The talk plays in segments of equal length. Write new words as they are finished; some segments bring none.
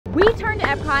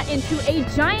Epcot into a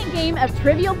giant game of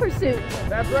Trivial Pursuit.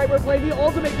 That's right, we're playing the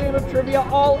ultimate game of trivia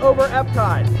all over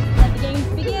Epcot. Let the games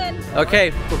begin.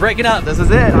 Okay, we're breaking up. This is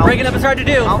it. Breaking up is hard to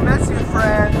do. I'll miss you,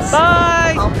 friends.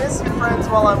 Bye! I'll miss you, friends,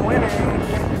 while I'm winning.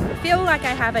 I feel like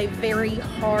I have a very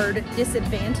hard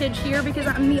disadvantage here because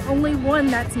I'm the only one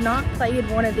that's not played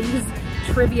one of these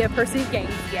Trivia Pursuit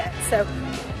games yet. So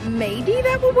maybe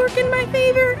that will work in my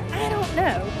favor. I don't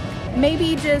know.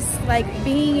 Maybe just like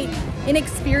being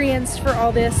inexperienced for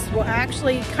all this will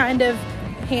actually kind of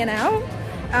pan out.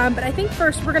 But I think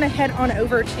first we're gonna head on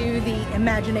over to the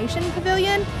Imagination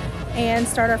Pavilion and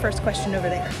start our first question over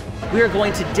there. We are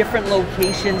going to different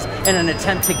locations in an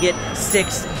attempt to get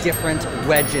 6 different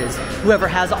wedges. Whoever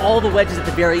has all the wedges at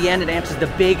the very end and answers the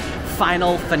big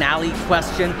final finale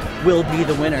question will be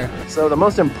the winner. So the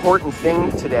most important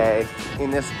thing today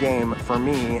in this game for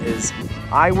me is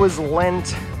I was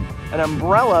lent an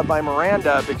umbrella by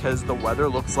Miranda because the weather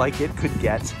looks like it could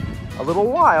get a little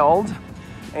wild.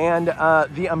 And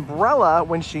the umbrella,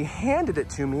 when she handed it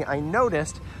to me, I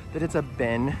noticed that it's a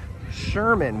Ben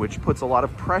Sherman, which puts a lot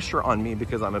of pressure on me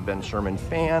because I'm a Ben Sherman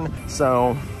fan.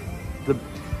 So the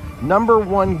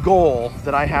 #1 goal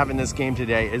that I have in this game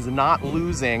today is not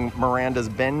losing Miranda's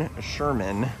Ben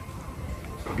Sherman.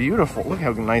 Beautiful, look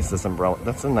how nice this umbrella,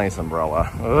 that's a nice umbrella.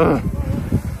 Ugh.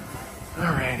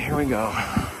 All right, here we go.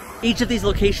 Each of these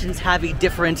locations have a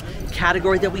different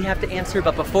category that we have to answer,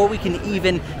 but before we can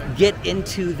even get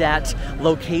into that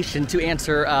location to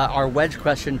answer our wedge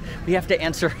question, we have to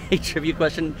answer a trivia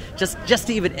question just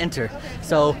to even enter.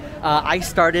 So I'm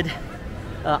starting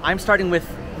with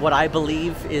what I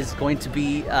believe is going to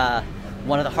be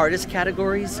one of the hardest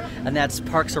categories, and that's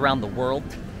parks around the world.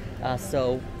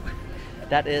 So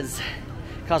that is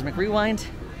Cosmic Rewind,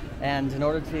 and in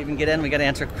order to even get in, we got to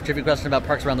answer a trivia question about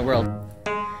parks around the world.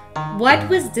 What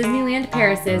was Disneyland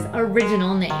Paris's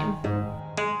original name?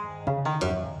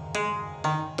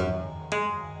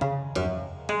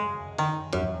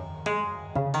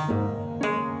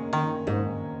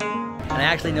 And I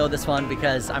actually know this one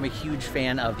because I'm a huge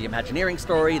fan of the Imagineering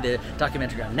story, the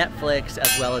documentary on Netflix,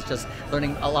 as well as just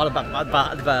learning a lot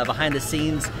about behind the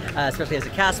scenes, especially as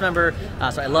a cast member.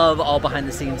 So I love all behind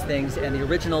the scenes things, and the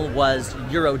original was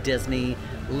Euro Disney.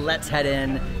 Let's head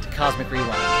in to Cosmic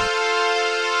Rewind.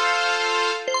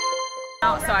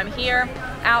 So I'm here,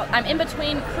 I'm in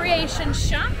between Creation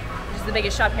Shop, which is the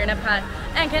biggest shop here in Epcot,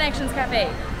 and Connections Cafe,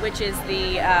 which is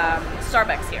the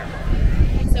Starbucks here.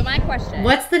 So my question.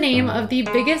 What's the name of the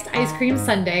biggest ice cream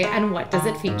sundae and what does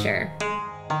it feature?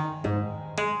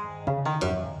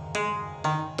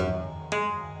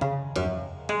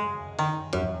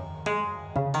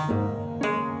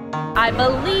 I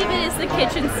believe it is the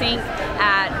kitchen sink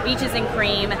at Beaches and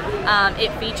Cream.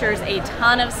 It features a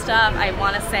ton of stuff. I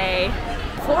want to say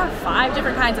 4 or 5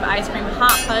 different kinds of ice cream,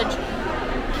 hot fudge,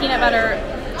 peanut butter,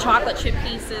 chocolate chip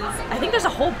pieces. I think there's a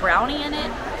whole brownie in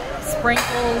it,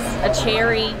 sprinkles, a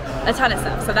cherry, a ton of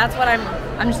stuff. So that's what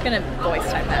I'm just gonna voice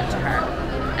type that to her.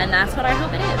 And that's what I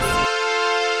hope it is.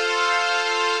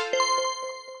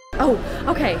 Oh,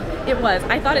 okay, it was.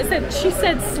 I thought she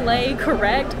said slay,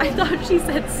 correct? I thought she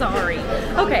said sorry.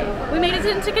 Okay, we made it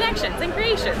into Connections and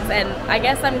Creations, and I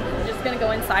guess I'm just gonna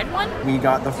go inside one. We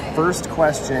got the first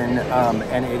question,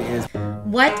 and it is...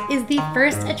 What is the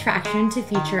first attraction to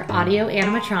feature audio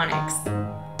animatronics?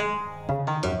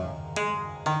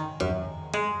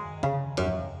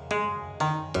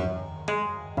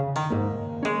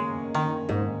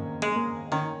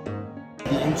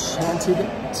 The Enchanted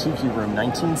Tiki Room,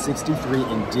 1963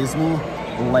 in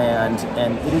Disneyland,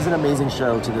 and it is an amazing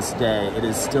show to this day. It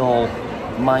is still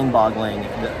mind-boggling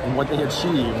what they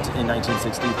achieved in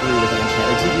 1963 with the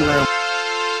Enchanted Tiki Room.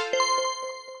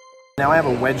 Now I have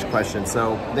a wedge question,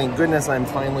 so thank goodness I'm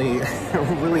finally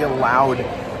really allowed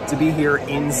to be here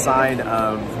inside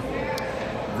of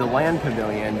the land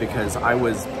pavilion because I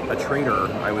was a trader,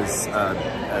 I was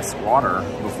a squatter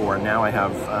before, and now I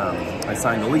have, I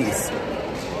signed the lease.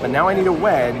 But now I need a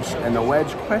wedge, and the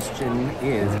wedge question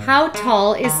is... How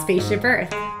tall is Spaceship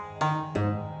Earth?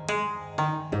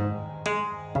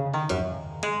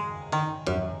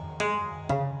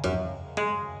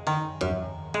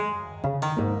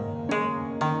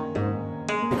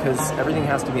 Because everything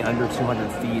has to be under 200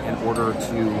 feet in order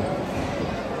to...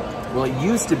 Well, it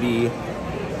used to be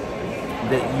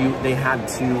that they had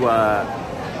to...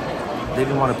 They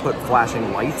didn't want to put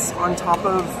flashing lights on top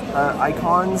of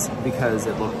icons because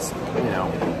it looked, you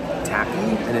know,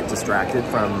 tacky and it distracted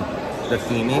from the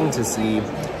theming to see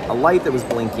a light that was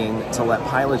blinking to let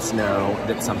pilots know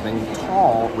that something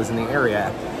tall was in the area,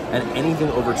 and anything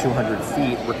over 200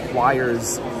 feet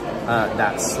requires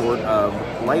that sort of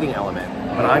lighting element.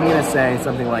 but I'm gonna say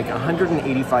something like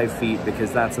 185 feet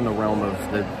because that's in the realm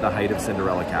of the height of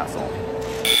Cinderella Castle.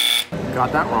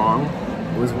 Got that wrong.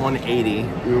 It was 180.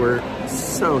 We were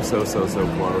so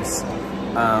close.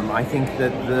 I think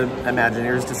that the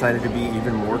Imagineers decided to be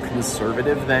even more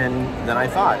conservative than I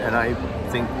thought, and I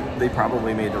think they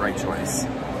probably made the right choice.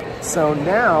 So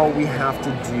now we have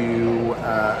to do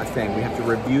a thing. We have to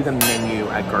review the menu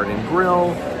at Garden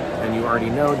Grill, and you already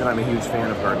know that I'm a huge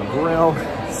fan of Garden Grill,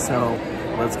 so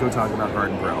let's go talk about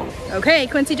Garden Grill. Okay,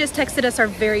 Quincy just texted us our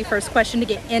very first question to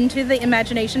get into the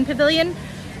Imagination Pavilion,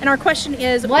 and our question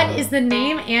is, what is the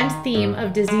name and theme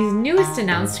of Disney's newest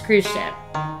announced cruise ship?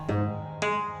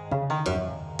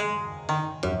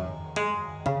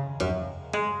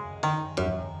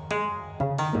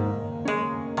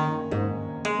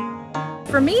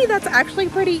 For me, that's actually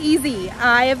pretty easy.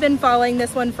 I have been following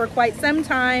this one for quite some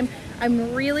time.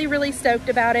 I'm really stoked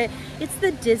about it. It's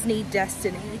the Disney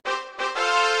Destiny.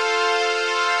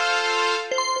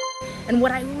 And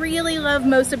what I really love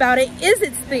most about it is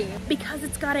its theme, because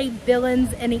it's got a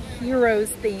villains and a heroes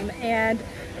theme, and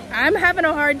I'm having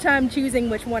a hard time choosing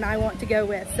which one I want to go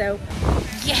with. So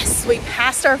yes, we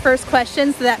passed our first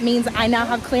question, so that means I now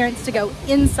have clearance to go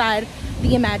inside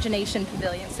the Imagination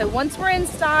Pavilion. So once we're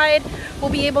inside,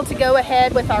 we'll be able to go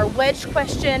ahead with our wedge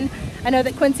question. I know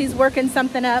that Quincy's working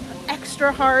something up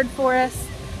extra hard for us.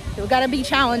 We've got to be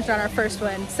challenged on our first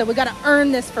one, so we've got to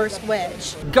earn this first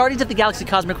wedge. Guardians of the Galaxy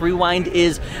Cosmic Rewind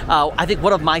is, I think,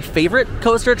 one of my favorite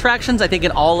coaster attractions, I think,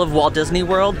 in all of Walt Disney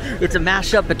World. It's a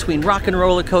mashup between Rock and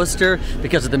Roller Coaster,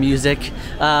 because of the music,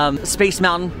 Space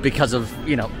Mountain, because of,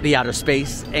 you know, the outer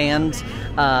space, and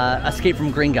Escape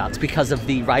from Gringotts, because of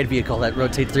the ride vehicle that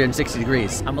rotates 360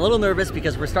 degrees. I'm a little nervous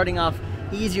because we're starting off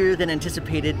easier than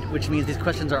anticipated, which means these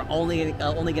questions are only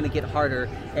going to get harder,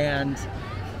 and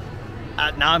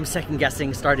now I'm second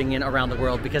guessing starting in Around the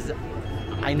World because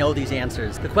I know these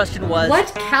answers. The question was,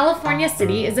 what California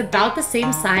city is about the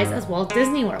same size as Walt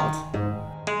Disney World?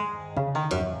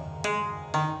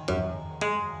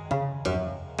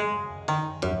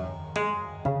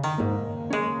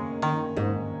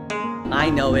 I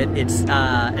know it. It's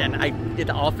and I get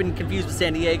often confused with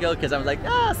San Diego because I was like,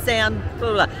 San,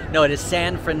 blah, blah, blah. No, it is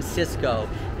San Francisco.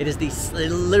 It is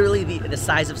literally the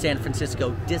size of San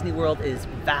Francisco. Disney World is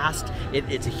vast.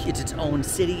 It's its own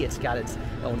city. It's got its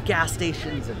own gas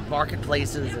stations and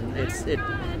marketplaces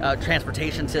and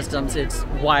transportation systems. It's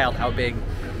wild how big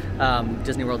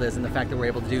Disney World is, and the fact that we're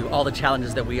able to do all the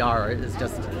challenges that we are is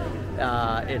just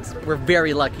we're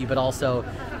very lucky, but also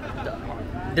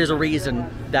there's a reason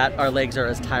that our legs are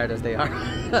as tired as they are.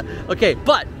 Okay,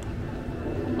 but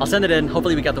I'll send it in.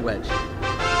 Hopefully we got the wedge.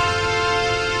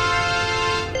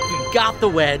 We got the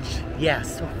wedge.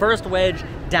 Yes, first wedge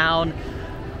down.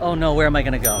 Oh no, where am I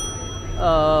gonna go?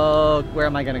 Oh, where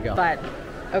am I gonna go? But,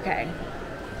 okay.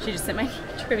 She just sent my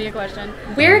trivia question.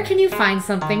 Where can you find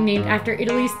something named after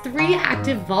Italy's 3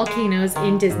 active volcanoes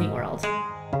in Disney World?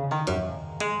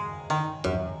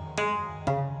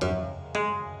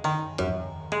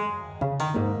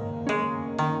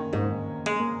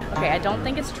 Okay, I don't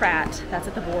think it's Trat. That's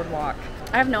at the boardwalk.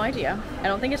 I have no idea. I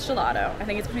don't think it's gelato. I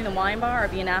think it's between the Wine Bar or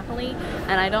Via Napoli,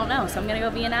 and I don't know. So I'm gonna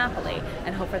go Via Napoli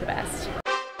and hope for the best.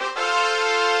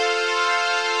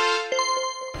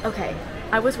 Okay,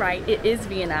 I was right. It is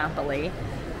Via Napoli.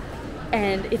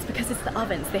 And it's because it's the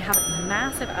ovens. They have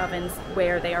massive ovens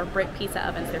where they are brick pizza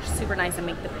ovens. They're super nice and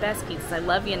make the best pizzas. I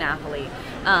love Via Napoli.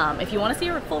 If you want to see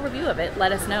a full review of it,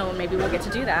 let us know. Maybe we'll get to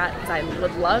do that because I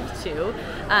would love to.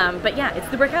 But yeah, it's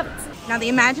the brick ovens. Now the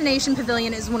Imagination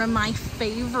Pavilion is one of my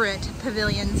favorite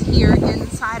pavilions here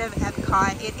inside of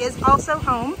EPCOT. It is also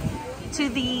home to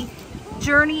the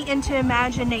Journey into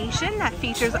Imagination that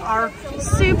features our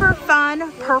super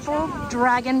fun purple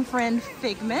dragon friend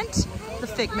Figment. The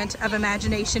Figment of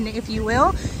Imagination, if you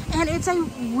will. And it's a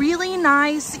really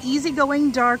nice,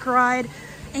 easygoing dark ride.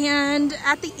 And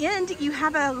at the end, you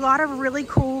have a lot of really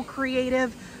cool,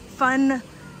 creative, fun,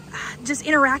 just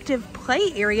interactive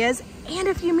play areas and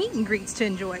a few meet and greets to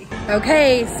enjoy.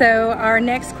 Okay, so our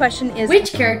next question is,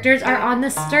 which characters are on the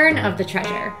stern of the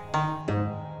treasure?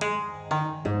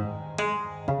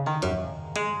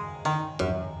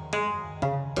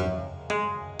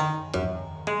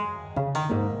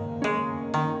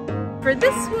 for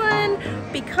this one,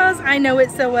 because I know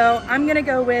it so well, I'm gonna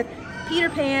go with Peter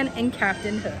Pan and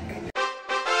Captain Hook.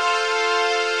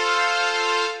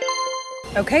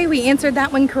 Okay, we answered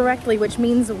that one correctly, which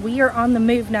means we are on the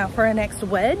move now for our next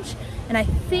wedge. And I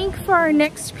think for our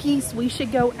next piece, we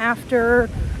should go after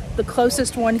the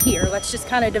closest one here. Let's just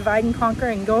kind of divide and conquer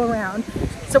and go around.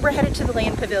 So we're headed to the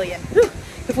Land Pavilion. Whew,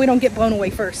 if we don't get blown away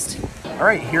first. All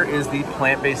right, here is the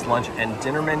plant-based lunch and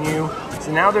dinner menu.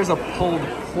 So now there's a pulled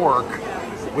pork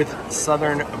with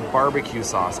southern barbecue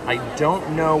sauce. I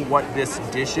don't know what this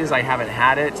dish is. I haven't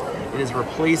had it. It is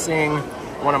replacing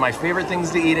one of my favorite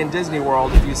things to eat in Disney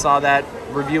World. If you saw that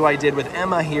review I did with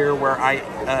Emma here, where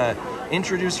I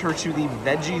introduced her to the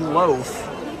veggie loaf,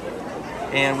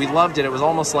 and we loved it. It was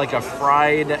almost like a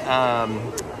fried,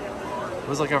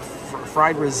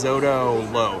 fried risotto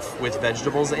loaf with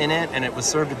vegetables in it, and it was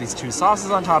served with these two sauces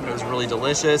on top, and it was really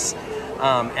delicious.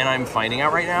 And I'm finding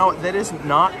out right now that it's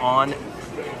not on,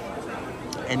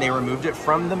 and they removed it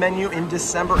from the menu in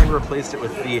December and replaced it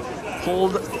with the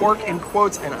pulled pork in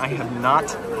quotes, and I have not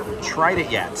tried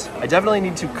it yet. I definitely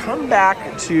need to come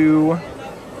back to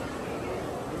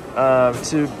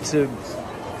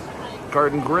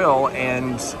Garden Grill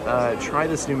and try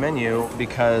this new menu,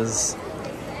 because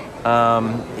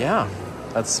yeah,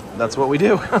 that's what we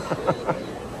do.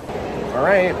 All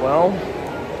right, well,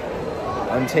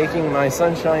 I'm taking my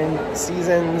Sunshine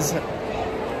Seasons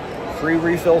free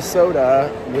refill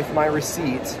soda with my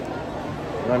receipt,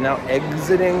 and I'm now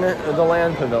exiting the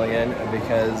land pavilion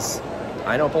because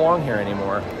I don't belong here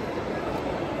anymore,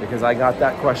 because I got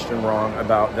that question wrong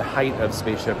about the height of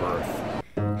Spaceship Earth.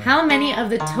 How many of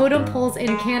the totem poles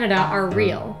in Canada are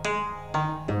real?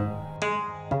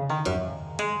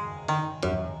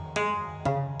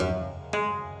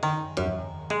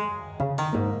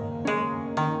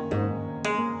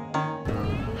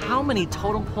 How many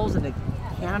totem poles in the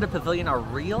Canada Pavilion are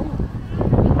real?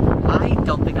 I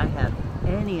don't think I have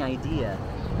any idea.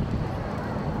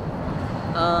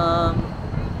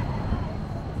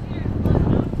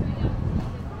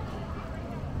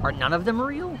 Are none of them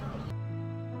real?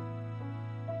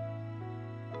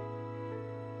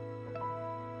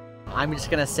 I'm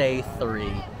just gonna say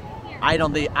 3. I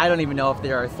don't even know if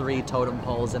there are 3 totem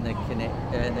poles in the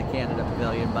Canada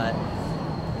Pavilion, but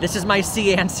this is my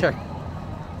C answer.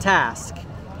 Task.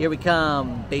 Here we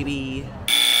come, baby.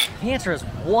 The answer is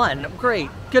 1.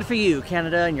 Great. Good for you,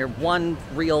 Canada, and your 1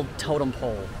 real totem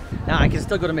pole. Now I can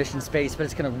still go to mission space, but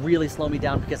it's gonna really slow me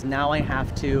down because now I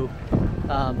have to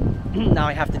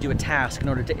do a task in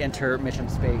order to enter mission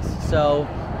space. So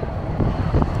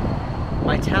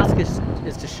my task is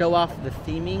to show off the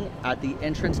theming at the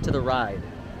entrance to the ride.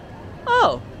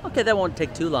 Oh, okay, that won't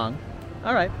take too long.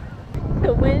 All right.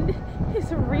 The wind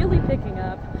is really picking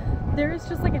up. There is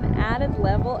just like an added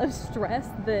level of stress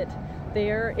that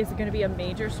there is going to be a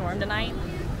major storm tonight.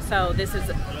 So this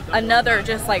is another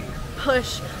just like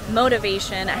push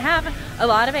motivation. I have a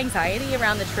lot of anxiety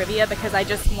around the trivia because I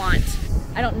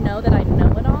don't know that I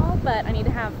know it all, but I need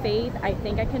to have faith. I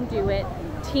think I can do it.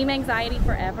 Team anxiety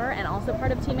forever, and also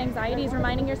part of team anxiety is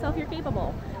reminding yourself you're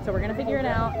capable. So we're gonna figure it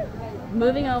out.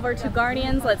 Moving over to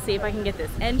Guardians, let's see if I can get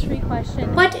this entry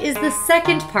question. What is the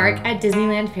second park at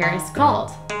Disneyland Paris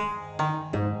called?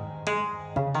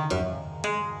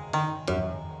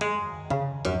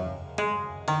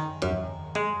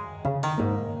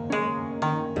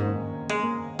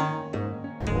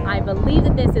 I believe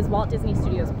that this is Walt Disney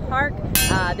Studios Park.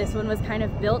 This one was kind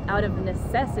of built out of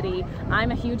necessity.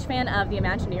 I'm a huge fan of the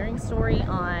Imagineering story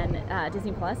on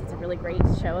Disney Plus. It's a really great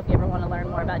show if you ever want to learn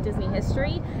more about Disney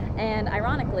history. And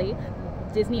ironically,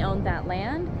 Disney owned that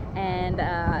land, and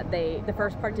the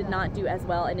first park did not do as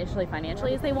well initially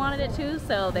financially as they wanted it to,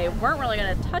 so they weren't really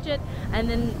going to touch it. And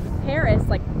then Paris,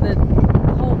 like the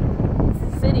whole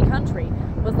city country,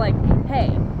 was like,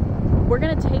 hey, we're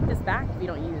going to take this back if you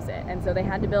don't use it. And so they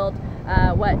had to build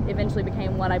what eventually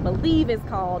became what I believe is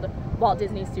called Walt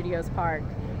Disney Studios Park.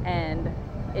 And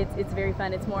it's very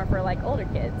fun. It's more for like older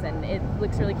kids, and it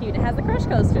looks really cute. It has the Crush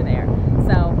Coaster there.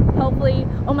 So hopefully,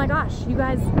 oh my gosh, you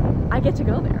guys, I get to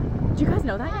go there. Do you guys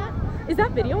know that yet? Is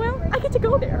that video out? I get to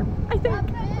go there, I think.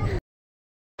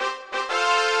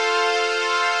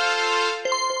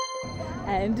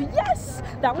 And yes,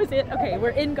 that was it. Okay, we're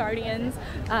in Guardians.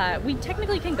 We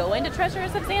technically can go into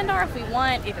Treasures of Xandar if we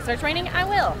want. If it starts raining, I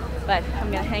will. But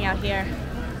I'm gonna hang out here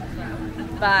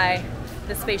by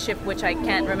the spaceship, which I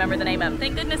can't remember the name of.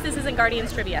 Thank goodness this isn't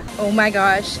Guardians Trivia. Oh my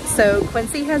gosh, so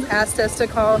Quincy has asked us to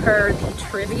call her the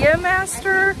Trivia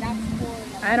Master.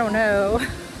 I don't know.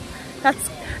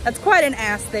 That's quite an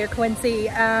ask there, Quincy.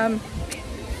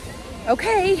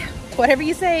 Okay, whatever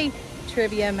you say,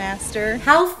 Trivia Master.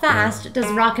 How fast does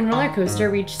Rock and Roller Coaster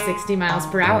reach 60 miles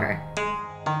per hour?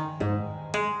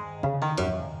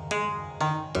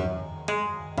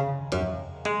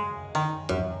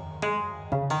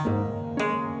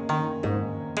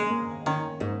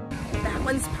 That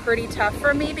one's pretty tough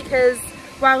for me because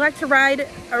while I like to ride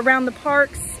around the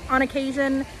parks on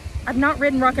occasion, I've not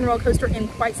ridden Rock and Roller Coaster in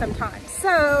quite some time.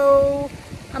 So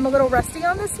I'm a little rusty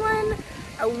on this one.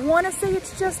 I want to say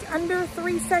it's just under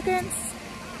 3 seconds,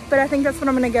 but I think that's what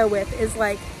I'm going to go with, is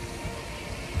like,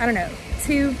 I don't know,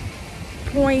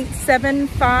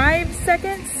 2.75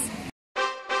 seconds.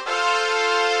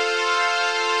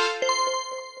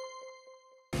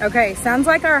 Okay, sounds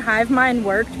like our hive mind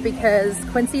worked because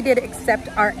Quincy did accept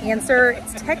our answer.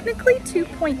 It's technically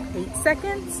 2.8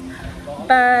 seconds,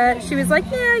 but she was like,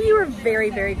 yeah, you were very,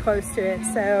 very close to it,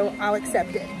 so I'll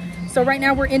accept it. So right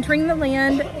now we're entering the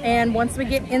land, and once we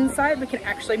get inside, we can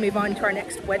actually move on to our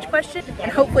next wedge question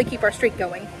and hopefully keep our streak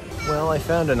going. Well, I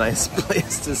found a nice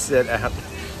place to sit at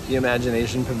the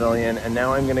Imagination Pavilion, and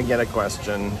now I'm gonna get a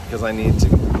question because I need to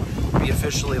be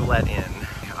officially let in.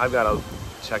 I've got to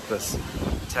check this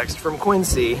text from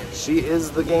Quincy. She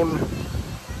is the game,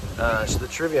 she's the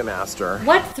trivia master.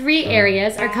 What 3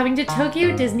 areas are coming to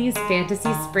Tokyo Disney's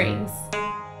Fantasy Springs?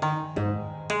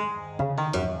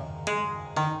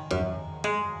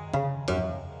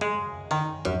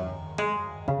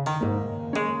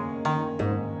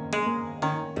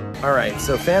 All right,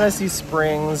 so Fantasy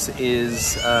Springs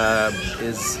is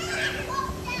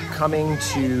coming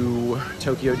to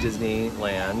Tokyo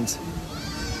Disneyland,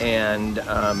 and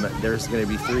there's going to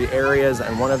be 3 areas,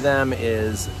 and one of them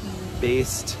is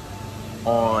based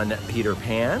on Peter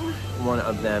Pan, one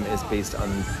of them is based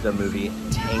on the movie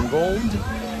Tangled,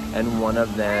 and one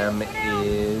of them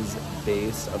is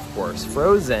based, of course,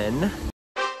 Frozen.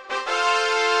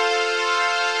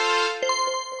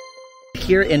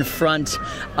 Here in front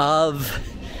of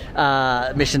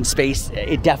Mission Space,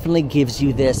 it definitely gives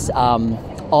you this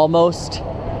almost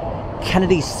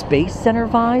Kennedy Space Center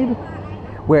vibe,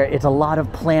 where it's a lot of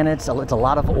planets, it's a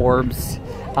lot of orbs,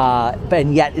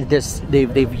 and yet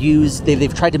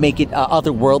they've tried to make it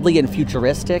otherworldly and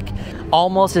futuristic,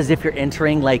 almost as if you're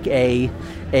entering like a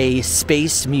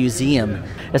space museum,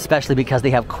 especially because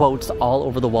they have quotes all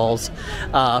over the walls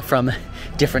from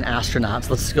different astronauts.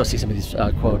 Let's go see some of these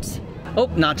quotes. Oh,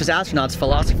 not just astronauts,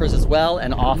 philosophers as well,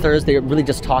 and authors. They're really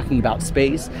just talking about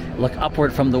space. Look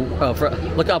upward from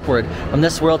look upward from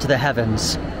this world to the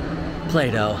heavens.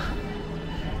 Plato.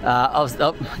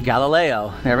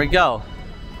 Galileo. There we go.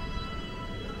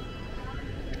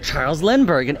 Charles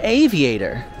Lindbergh, an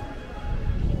aviator.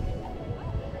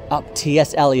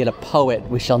 T.S. Eliot, a poet.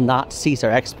 We shall not cease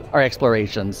our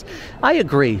explorations. I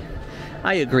agree.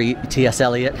 T.S.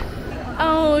 Eliot.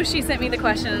 Oh, she sent me the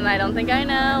question and I don't think I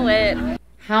know it.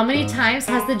 How many times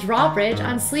has the drawbridge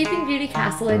on Sleeping Beauty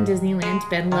Castle in Disneyland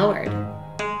been lowered?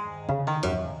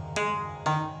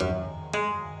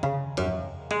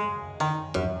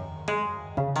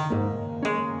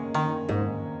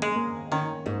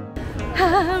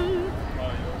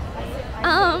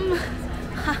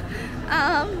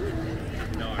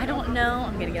 I don't know.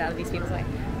 I'm gonna get out of these people's way.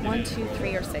 1, 2,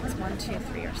 3, or 6. 1, 2,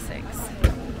 3, or 6.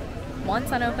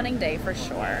 Once on opening day for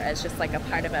sure, as just like a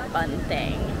part of a fun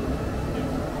thing.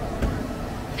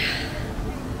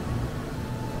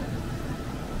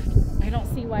 I don't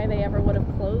see why they ever would have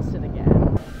closed it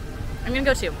again. I'm gonna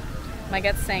go 2. My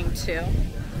gut's saying 2.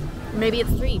 Maybe it's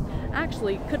 3.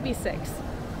 Actually, could be 6.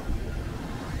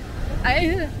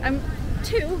 I'm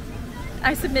 2.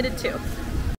 I submitted 2.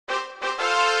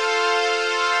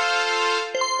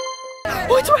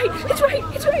 Oh, it's right! It's right!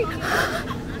 It's right!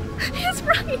 It's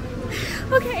right!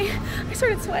 Okay, I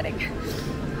started sweating.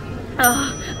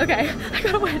 Oh, okay, I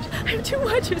got a wedge. I have 2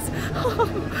 wedges.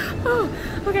 Oh,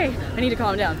 okay, I need to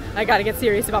calm down. I gotta get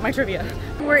serious about my trivia.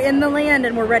 We're in the land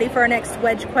and we're ready for our next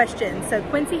wedge question. So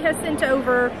Quincy has sent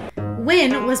over,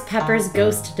 when was Pepper's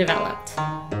ghost developed?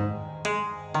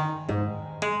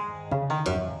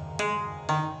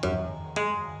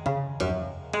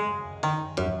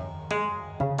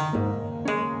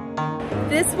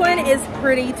 this one is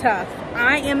pretty tough.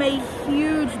 I am a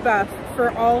huge buff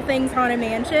for all things Haunted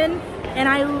Mansion, and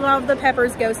I love the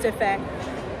Pepper's ghost effect.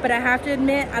 But I have to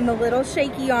admit, I'm a little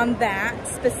shaky on that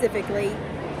specifically.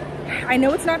 I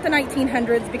know it's not the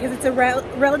 1900s because it's a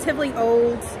relatively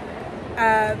old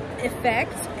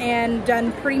effect and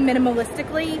done pretty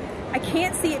minimalistically. I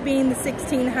can't see it being the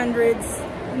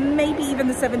 1600s, maybe even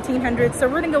the 1700s, so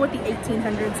we're gonna go with the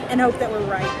 1800s and hope that we're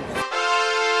right.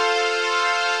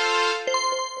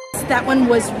 That one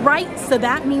was right, so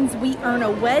that means we earn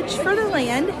a wedge for the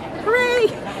land. Hooray!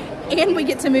 And we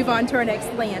get to move on to our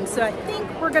next land. So I think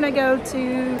we're gonna go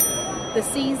to the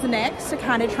seas next to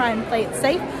kind of try and play it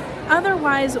safe.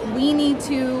 Otherwise, we need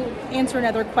to answer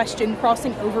another question,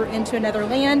 crossing over into another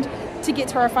land to get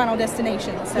to our final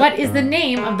destination. So, what is the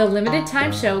name of the limited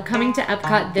time show coming to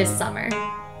EPCOT this summer?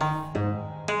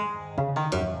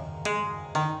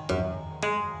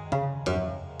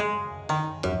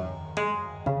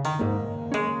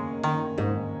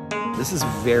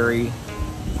 very,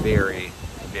 very,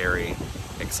 very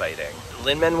exciting.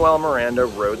 Lin-Manuel Miranda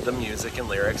wrote the music and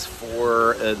lyrics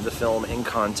for the film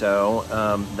Encanto.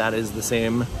 That is the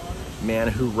same man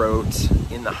who wrote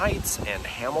In the Heights and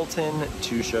Hamilton,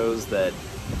 two shows that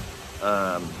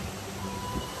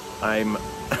I'm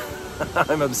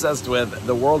I'm obsessed with.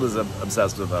 The world is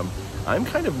obsessed with them.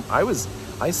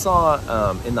 I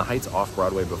saw In the Heights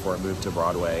off-Broadway before it moved to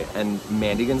Broadway, and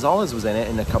Mandy Gonzalez was in it,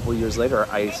 and a couple years later,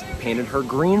 I painted her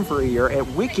green for a year at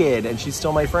Wicked, and she's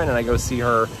still my friend, and I go see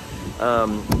her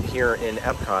here in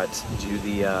EPCOT do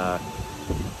the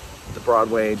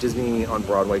Broadway, Disney on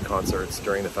Broadway concerts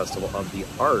during the Festival of the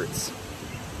Arts.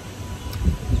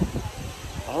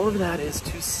 All of that is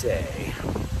to say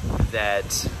that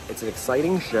it's an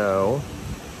exciting show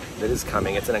that is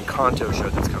coming. It's an Encanto show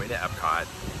that's coming to EPCOT.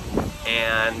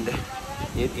 And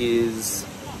it is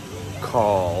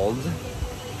called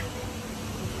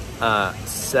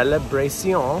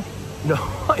Celebration. No,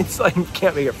 I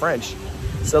can't make it French.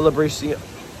 Celebration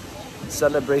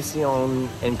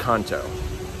Encanto.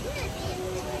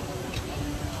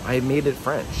 I made it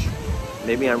French.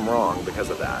 Maybe I'm wrong because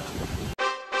of that.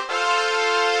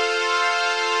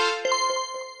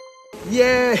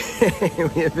 Yay!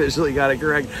 We officially got it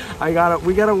correct. We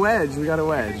got a wedge.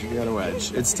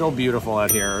 It's still beautiful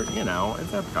out here. You know,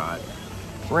 it's Epcot.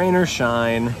 Rain or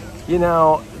shine. You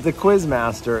know, the quiz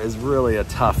master is really a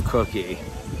tough cookie.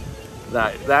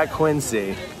 That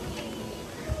Quincy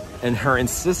and her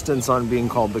insistence on being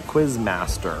called the quiz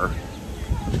master.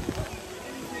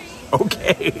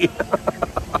 Okay.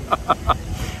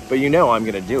 But you know I'm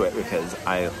gonna do it because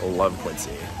I love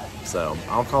Quincy. So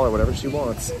I'll call her whatever she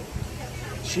wants.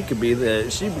 She can be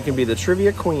the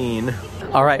trivia queen.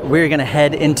 All right, we're gonna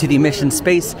head into the Mission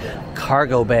Space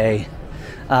cargo bay,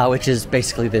 which is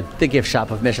basically the gift shop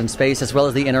of Mission Space, as well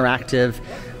as the interactive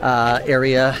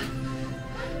area,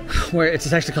 where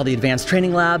it's actually called the Advanced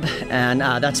Training Lab, and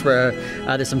that's where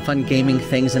there's some fun gaming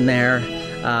things in there.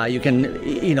 You can,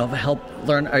 you know,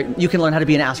 you can learn how to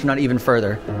be an astronaut even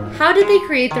further. How did they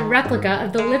create the replica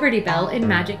of the Liberty Bell in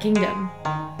Magic Kingdom?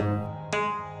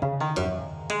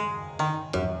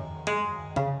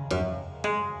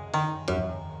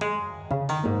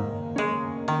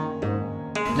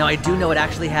 Now I do know it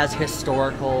actually has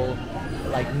historical,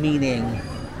 meaning.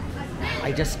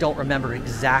 I just don't remember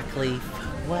exactly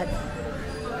what.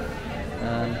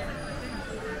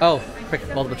 Quick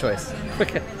multiple choice.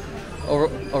 Quick.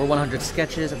 Over 100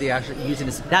 sketches of the actual using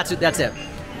this. That's it.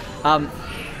 I'm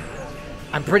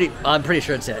pretty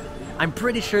sure it's it. I'm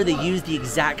pretty sure they used the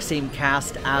exact same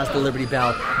cast as the Liberty Bell.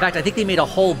 In fact, I think they made a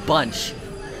whole bunch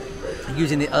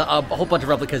using a whole bunch of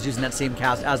replicas using that same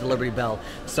cast as the Liberty Bell.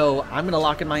 So I'm gonna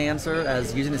lock in my answer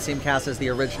as using the same cast as the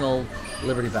original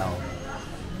Liberty Bell.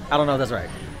 I don't know if that's right.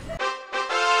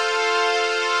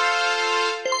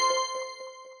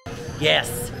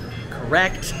 Yes,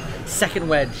 correct. Second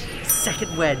wedge.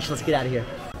 Let's get out of here.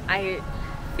 I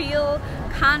feel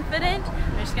confident.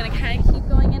 I'm just gonna kind of keep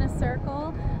going in a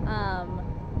circle.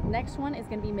 Next one is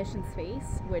gonna be Mission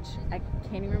Space, which I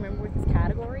can't even remember what this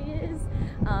category is.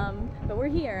 But we're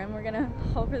here and we're gonna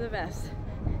hope for the best.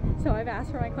 So I've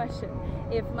asked for my question.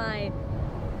 If my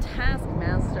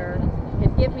taskmaster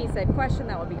could give me said question,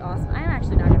 that would be awesome. I'm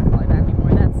actually not gonna call it that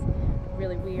anymore. That's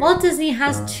really weird. Walt Disney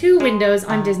has 2 windows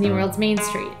on Disney World's Main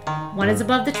Street. One is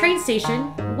above the train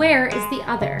station. Where is the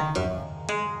other?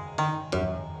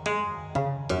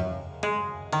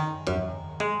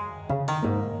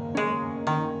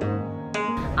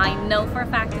 I know for a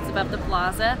fact it's above the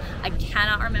Plaza. I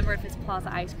cannot remember if it's Plaza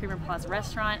Ice Cream or Plaza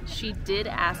Restaurant. She did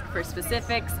ask for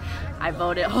specifics. I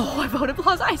voted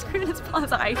Plaza Ice Cream, and it's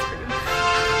Plaza Ice Cream.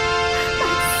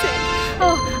 That's sick.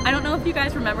 Oh, I don't know if you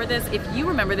guys remember this. If you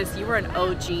remember this, you were an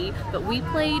OG, but we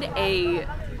played a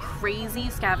crazy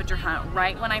scavenger hunt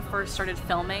right when I first started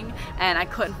filming, and I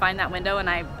couldn't find that window, and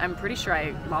I'm pretty sure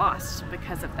I lost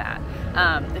because of that.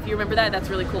 If you remember that, that's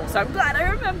really cool. So I'm glad I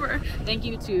remember. Thank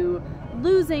you to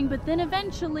losing, but then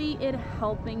eventually it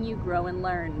helping you grow and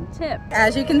learn. Tip.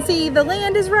 As you can see, the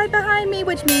land is right behind me,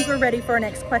 which means we're ready for our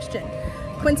next question.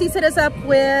 Quincy set us up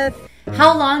with...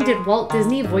 How long did Walt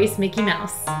Disney voice Mickey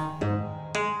Mouse?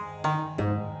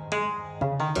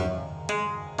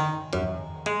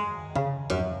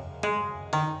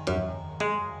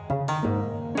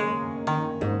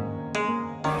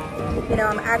 You know,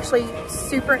 I'm actually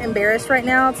super embarrassed right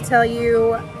now to tell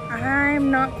you I'm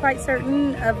not quite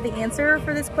certain of the answer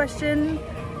for this question.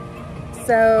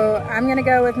 So I'm gonna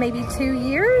go with maybe 2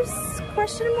 years,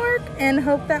 question mark, and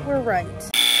hope that we're right.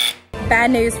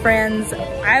 Bad news, friends.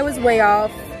 I was way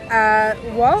off.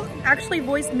 Walt actually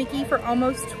voiced Mickey for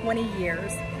almost 20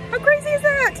 years. How crazy is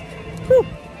that? Whew,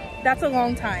 that's a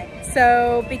long time.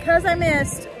 So because I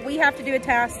missed, we have to do a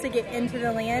task to get into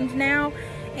the land now,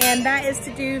 and that is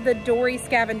to do the Dory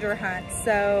scavenger hunt.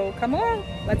 So come along,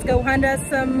 let's go hunt us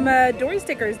some Dory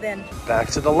stickers then. Back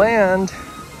to the land.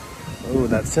 Ooh,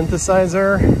 that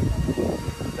synthesizer,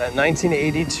 that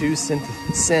 1982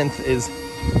 synth is,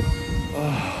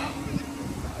 oh,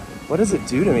 what does it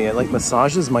do to me? It like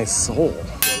massages my soul.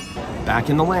 Back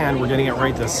in the land, we're getting it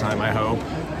right this time, I hope.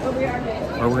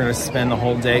 Or we're gonna spend the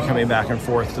whole day coming back and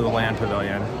forth to the land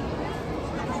pavilion.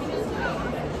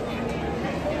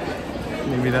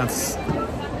 Maybe that's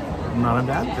not a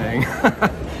bad thing.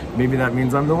 Maybe that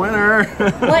means I'm the winner.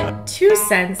 What 2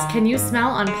 scents can you smell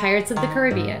on Pirates of the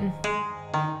Caribbean?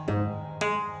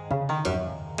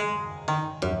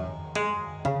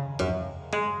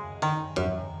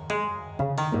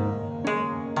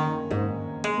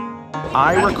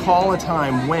 I recall a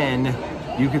time when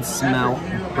you could smell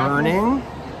burning,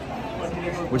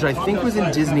 which I think was in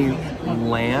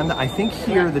Disneyland. I think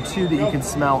here the two that you can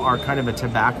smell are kind of a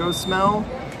tobacco smell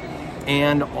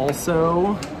and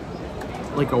also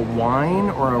like a wine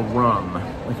or a rum,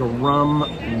 like a rum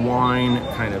wine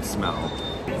kind of smell.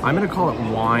 I'm gonna call it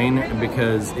wine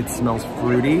because it smells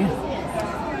fruity.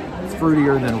 It's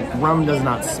fruitier than rum does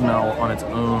not smell on its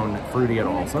own fruity at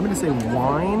all. So I'm gonna say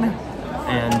wine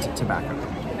and tobacco.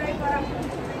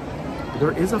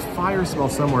 There is a fire smell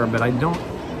somewhere, but I don't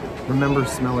remember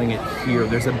smelling it here.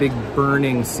 There's a big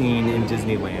burning scene in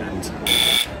Disneyland.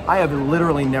 I have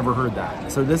literally never heard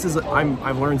that. So this is,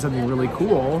 I've learned something really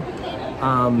cool,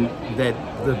 that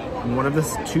one of the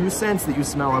 2 scents that you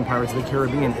smell on Pirates of the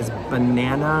Caribbean is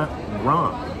banana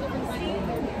rum.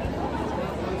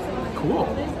 Cool.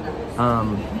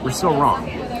 We're still wrong.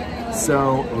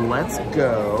 So let's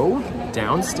go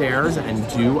downstairs and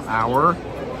do our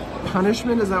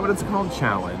punishment. Is that what it's called?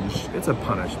 Challenge. It's a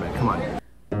punishment. Come on.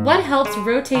 What helps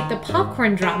rotate the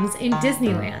popcorn drums in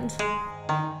Disneyland?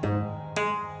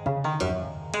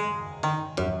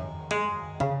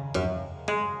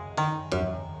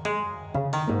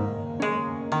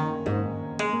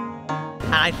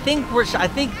 I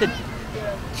think the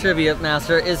trivia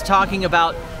master is talking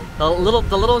about the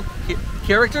little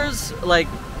characters, like,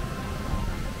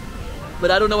 but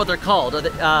I don't know what they're called.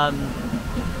 The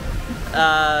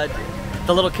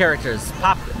little characters,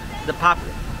 the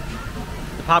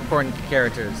popcorn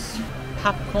characters,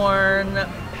 popcorn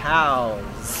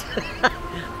pals.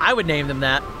 I would name them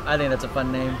that. I think that's a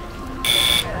fun name.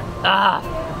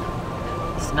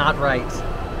 It's not right.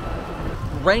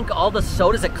 Rank all the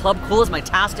sodas at Club Cool as my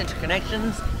task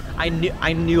interconnections. I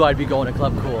knew I'd be going to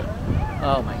Club Cool.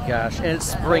 Oh my gosh, and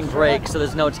it's spring break, so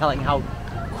there's no telling how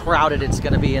crowded it's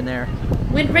gonna be in there.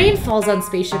 When rain falls on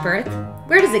Spaceship Earth,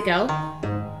 where does it go?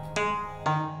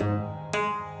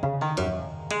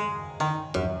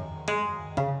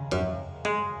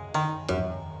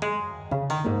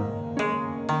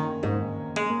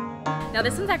 Now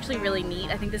this one's actually really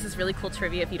neat. I think this is really cool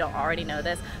trivia if you don't already know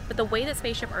this. But the way that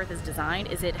Spaceship Earth is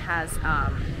designed is it has, I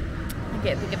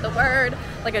can't think of the word,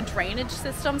 like a drainage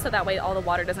system, so that way all the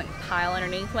water doesn't pile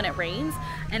underneath when it rains,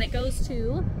 and it goes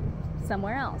to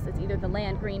somewhere else. It's either the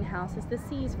land greenhouses, the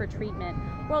seas for treatment,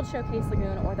 World Showcase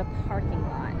Lagoon, or the parking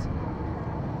lot.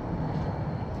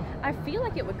 I feel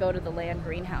like it would go to the land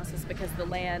greenhouses because the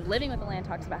land, Living with the Land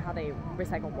talks about how they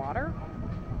recycle water.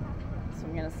 So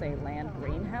I'm gonna say land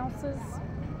greenhouses.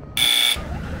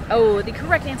 Oh, the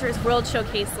correct answer is World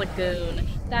Showcase Lagoon.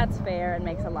 That's fair and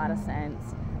makes a lot of sense.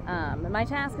 My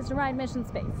task is to ride Mission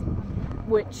Space,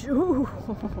 which, ooh,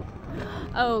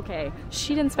 okay,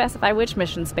 she didn't specify which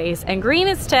Mission Space, and green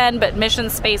is 10, but Mission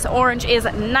Space Orange is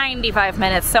 95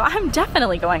 minutes, so I'm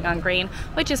definitely going on green,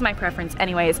 which is my preference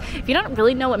anyways. If you don't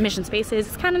really know what Mission Space is,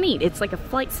 it's kind of neat. It's like a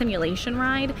flight simulation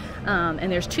ride, and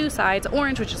there's 2 sides,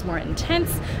 orange, which is more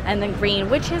intense, and then green,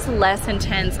 which is less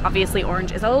intense. Obviously,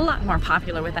 orange is a lot more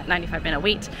popular with that 95-minute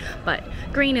wait, but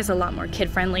green is a lot more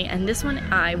kid-friendly, and this one,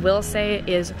 I will say,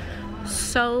 is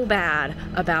so bad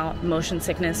about motion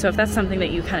sickness. So if that's something that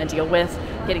you kind of deal with,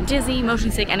 getting dizzy, motion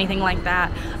sick, anything like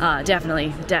that,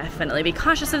 definitely be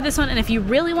cautious of this one. And if you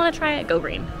really want to try it, go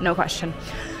green, no question.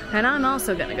 And I'm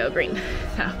also gonna go green.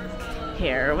 So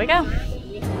here we go.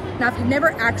 Now, if you've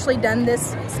never actually done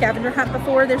this scavenger hunt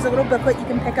before, there's a little booklet you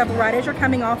can pick up right as you're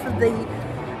coming off of the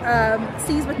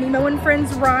Seas with Nemo and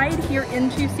Friends ride here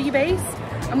into Sea Base.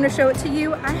 I'm going to show it to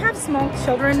you. I have small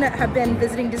children that have been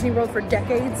visiting Disney World for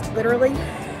decades, literally,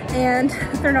 and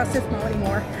they're not so small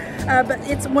anymore. But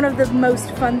it's one of the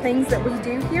most fun things that we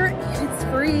do here. It's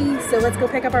free, so let's go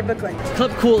pick up our booklet.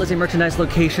 Club Cool is a merchandise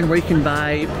location where you can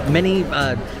buy many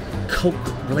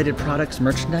Coke-related products,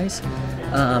 merchandise.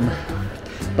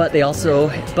 But they also,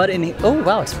 oh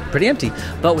wow, it's pretty empty.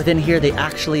 But within here, they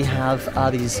actually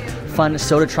have these fun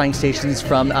soda trying stations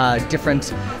from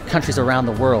different countries around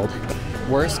the world.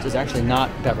 Worst is actually not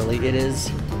Beverly, it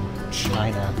is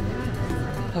China.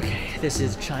 Okay, this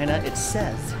is China. It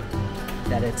says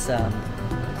that it's a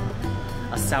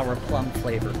sour plum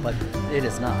flavor, but it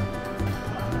is not.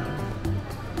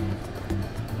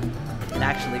 And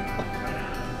actually,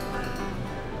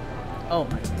 oh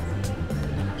my.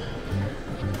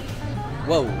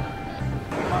 Whoa.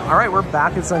 All right, we're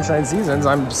back at Sunshine Seasons.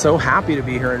 I'm so happy to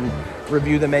be here and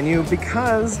review the menu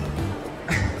because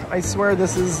I swear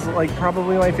this is like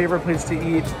probably my favorite place to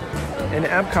eat in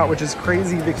EPCOT, which is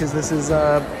crazy because this is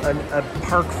a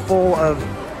park full of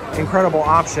incredible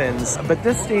options. But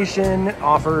this station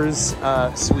offers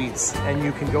sweets, and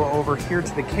you can go over here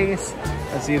to the case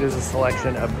and see there's a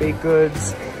selection of baked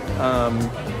goods.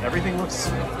 Everything looks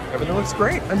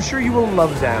great. I'm sure you will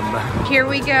love them. Here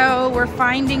we go. We're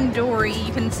finding Dory.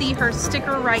 You can see her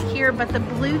sticker right here, but the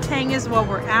blue tang is what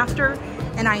we're after.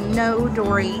 And I know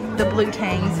Dory, the blue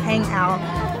tangs, hang out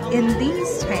in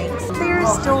these tanks.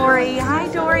 There's Dory.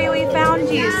 Hi Dory, we found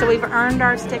you. So we've earned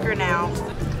our sticker now.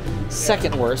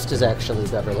 Second worst is actually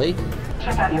Beverly.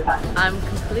 I'm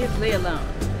completely alone.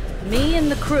 Me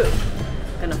and the crew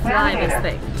gonna fly this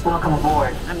thing. Welcome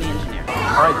aboard. I'm the engineer.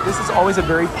 All right, this is always a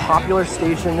very popular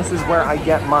station. This is where I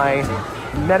get my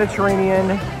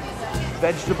Mediterranean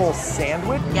vegetable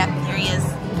sandwich. Yep, here he is.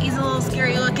 He's a little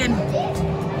scary looking,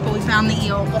 but we found the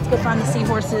eel. Let's go find the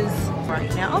seahorses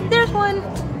right now. Oh, there's one.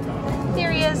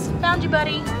 There he is. Found you,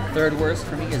 buddy. Third worst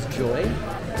for me is Joy.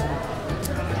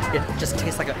 It just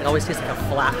tastes like it always tastes like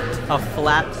a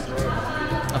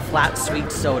flat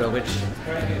sweet soda, which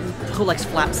who likes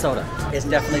flat soda? It's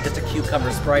definitely just a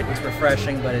cucumber Sprite. It's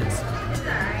refreshing, but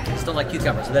I still like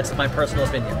cucumber, so that's my personal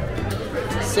opinion.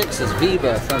 6 is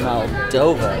Viva from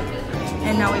Moldova.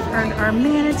 And now we've earned our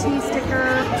manatee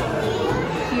sticker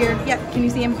here. Yep, can you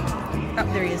see him? Oh,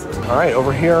 there he is. All right,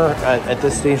 over here at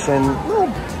this station, a little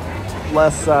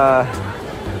less,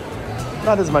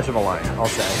 not as much of a line, I'll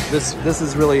say. This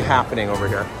is really happening over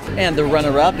here. And the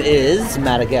runner-up is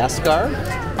Madagascar.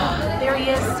 There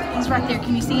he is. He's right there.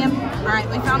 Can you see him? All right,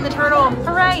 we found the turtle.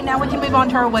 Hooray! Now we can move on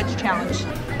to our wedge challenge.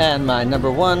 And my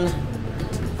number 1,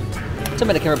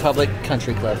 Dominican Republic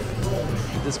Country Club.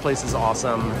 This place is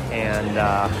awesome, and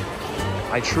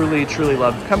I truly, truly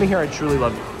love coming here. I truly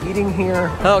love eating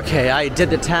here. Okay, I did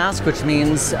the task, which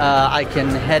means I can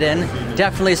head in.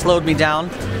 Definitely slowed me down,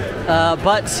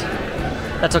 but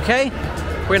that's okay.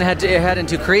 We're gonna head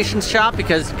into Creation Shop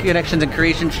because connections in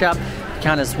Creation Shop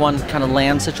count as one kind of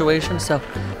land situation. So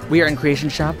we are in Creation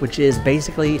Shop, which is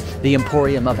basically the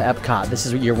emporium of EPCOT. This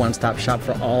is your one-stop shop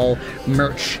for all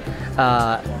merch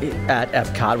at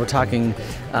EPCOT. We're talking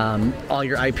all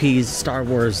your IPs, Star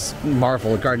Wars,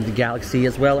 Marvel, Guardians of the Galaxy,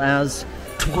 as well as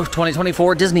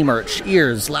 2024 Disney merch,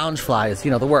 ears, Loungeflies,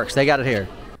 you know, the works. They got it here.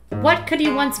 What could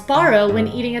you once borrow when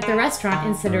eating at the restaurant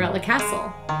in Cinderella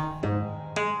Castle?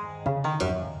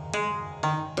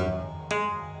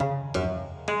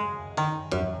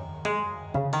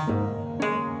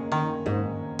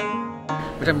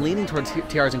 Which I'm leaning towards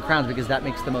Tiaras and Crowns because that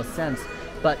makes the most sense.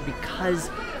 But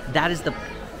because that is the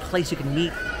place you can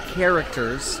meet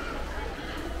characters,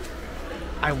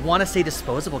 I want to say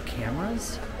disposable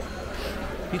cameras.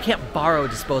 You can't borrow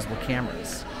disposable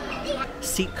cameras.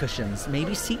 Seat cushions,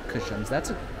 maybe seat cushions.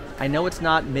 I know it's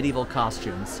not medieval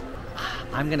costumes.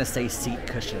 I'm gonna say seat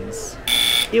cushions.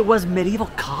 It was medieval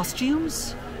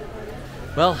costumes?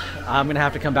 Well, I'm gonna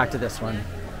have to come back to this one.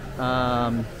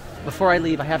 Before I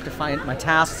leave, I have to find my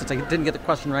task. Since I didn't get the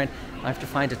question right, I have to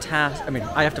find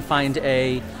I have to find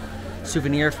a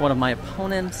souvenir for one of my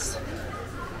opponents.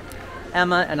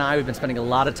 Emma and I, we've been spending a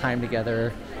lot of time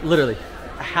together. Literally,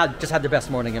 just had the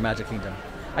best morning in Magic Kingdom.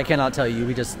 I cannot tell you,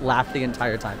 we just laughed the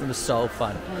entire time. It was so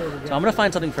fun. So I'm gonna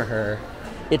find something for her.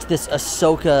 It's this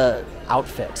Ahsoka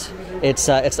outfit. It's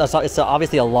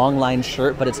obviously a long line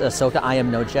shirt, but it's Ahsoka I Am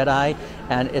No Jedi,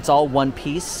 and it's all one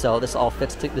piece, so this all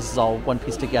fits. This is all one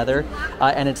piece together,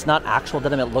 and it's not actual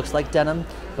denim. It looks like denim,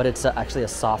 but it's actually a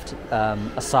soft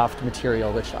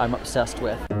material, which I'm obsessed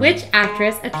with. Which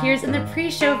actress appears in the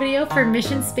pre-show video for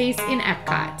Mission Space in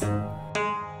EPCOT?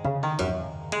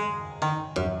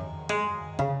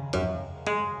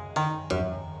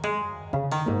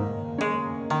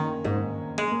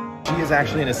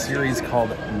 Actually in a series called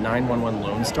 911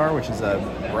 Lone Star, which is a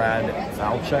Brad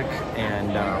Falchuk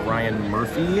and Ryan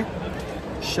Murphy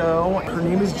show. Her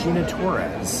name is Gina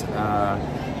Torres,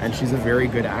 and she's a very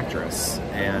good actress,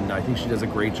 and I think she does a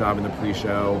great job in the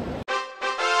pre-show.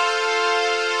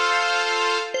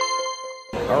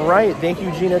 All right, thank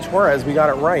you, Gina Torres. We got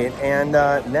it right. And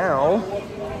now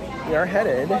we are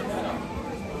headed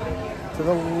to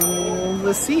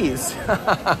the seas.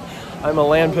 I'm a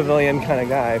land pavilion kind of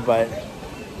guy, but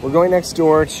we're going next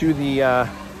door to the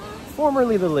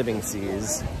formerly the living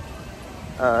seas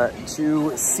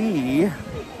to see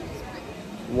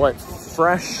what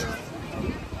fresh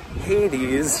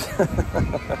Hades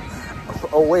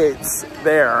awaits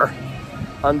there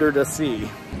under the sea.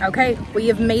 Okay, we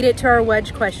have made it to our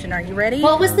wedge question. Are you ready?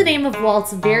 What was the name of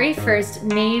Walt's very first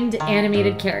named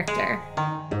animated character?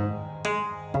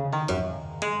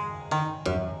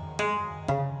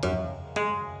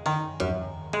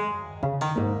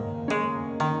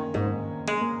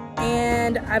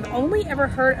 And I've only ever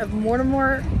heard of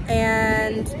Mortimer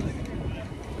and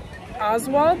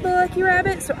Oswald the Lucky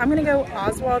Rabbit, so I'm gonna go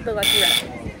Oswald the Lucky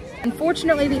Rabbit.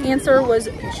 Unfortunately, the answer was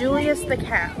Julius the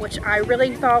Cat, which I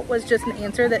really thought was just an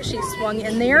answer that she swung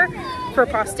in there for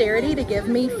posterity to give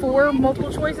me 4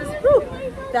 multiple choices. Whew,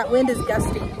 that wind is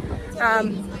gusty.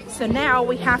 So now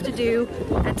we have to do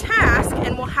a task,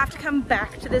 and we'll have to come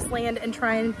back to this land and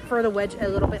try and throw the wedge a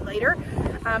little bit later.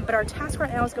 But our task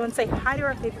right now is go and say hi to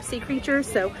our favorite sea creatures.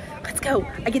 So let's go.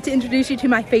 I get to introduce you to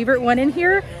my favorite one in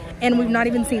here, and we've not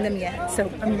even seen them yet. So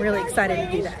I'm really excited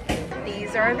to do that.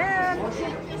 These are them.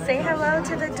 Say hello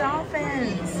to the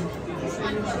dolphins.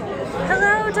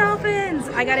 Hello, dolphins.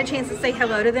 I got a chance to say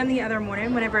hello to them the other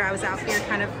morning whenever I was out here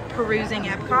kind of perusing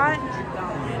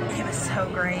EPCOT. It was so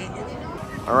great.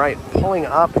 All right, pulling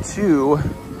up to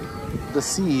the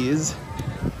seas,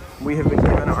 we have been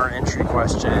given our entry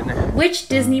question. Which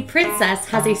Disney princess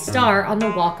has a star on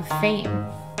the Walk of Fame?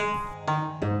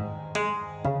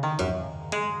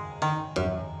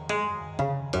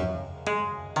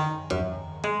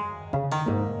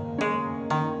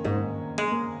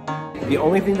 The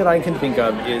only thing that I can think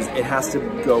of is it has to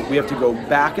go, we have to go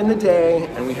back in the day,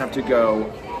 and we have to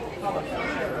go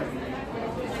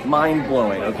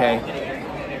mind-blowing, okay?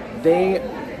 They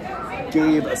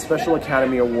gave a special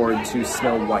Academy Award to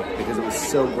Snow White because it was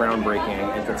so groundbreaking.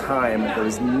 At the time, there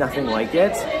was nothing like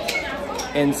it.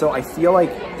 And so I feel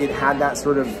like it had that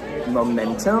sort of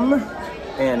momentum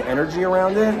and energy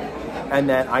around it, and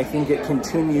that I think it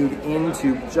continued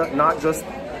into not just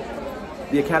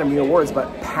the Academy Awards, but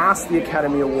past the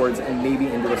Academy Awards and maybe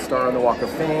into a star on the Walk of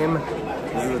Fame.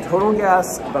 This is a total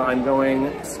guess, but I'm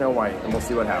going Snow White, and we'll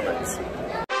see what happens.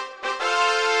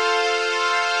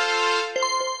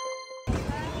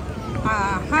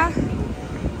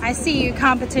 I see you,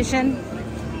 competition.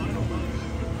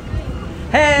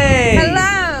 Hey!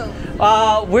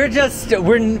 Hello!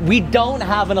 We don't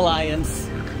have an alliance.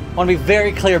 I want to be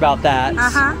very clear about that.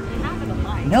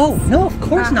 No, of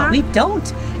course not. We don't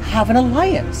have an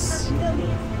alliance.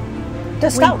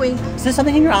 Stop. Wink, wink. Is there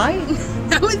something in your eye?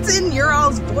 No, it's in your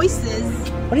all's voices.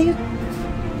 What are you?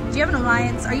 Do you have an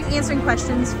alliance? Are you answering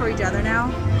questions for each other now?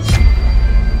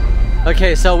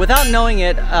 Okay, so without knowing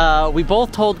it, we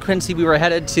both told Quincy we were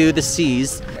headed to the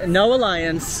seas. No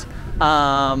alliance,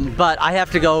 but I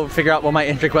have to go figure out what my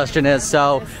entry question is.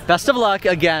 So best of luck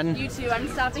again. You too. I'm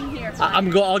stopping here.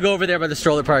 I'll go over there by the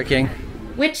stroller parking.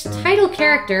 Which title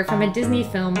character from a Disney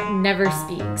film never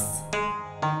speaks?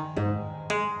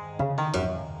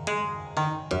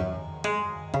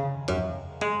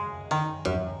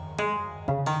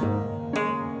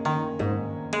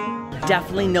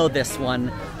 Definitely know this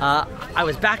one. I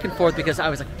was back and forth because I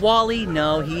was like, Wally,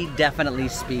 no, he definitely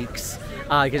speaks.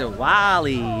 He goes,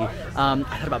 Wally. I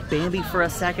thought about Bambi for a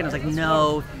second. I was like,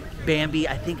 no, Bambi,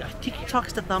 I think he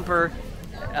talks to Thumper.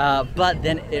 But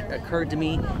then it occurred to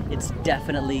me, it's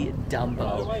definitely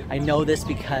Dumbo. I know this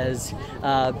because,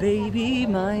 baby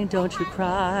mine, don't you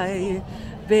cry,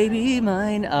 baby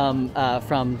mine,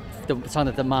 from the song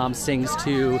that the mom sings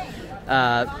to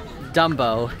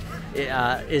Dumbo,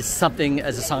 is something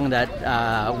as a song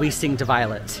that we sing to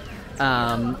Violet.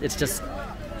 It's just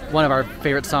one of our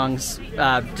favorite songs,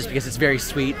 just because it's very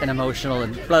sweet and emotional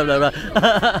and blah, blah,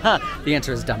 blah. The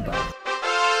answer is Dumbo.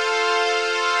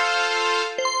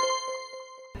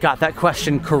 Got that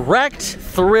question correct.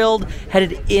 Thrilled,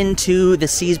 headed into the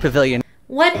Seas Pavilion.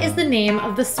 What is the name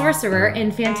of the sorcerer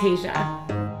in Fantasia?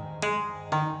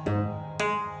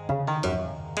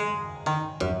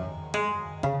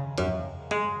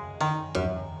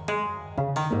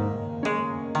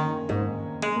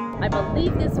 I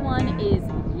believe this one is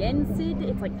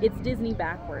Yensid. It's Disney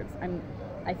backwards.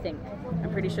 I think.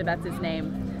 I'm pretty sure that's his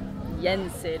name.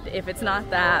 Yensid. If it's not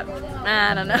that,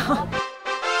 I don't know.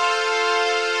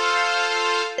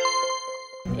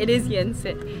 It is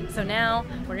Yensid. So now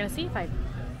we're gonna see if I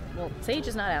well, Sage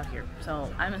is not out here,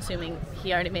 so I'm assuming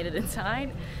he already made it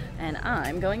inside, and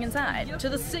I'm going inside to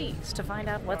the seats to find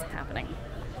out what's happening.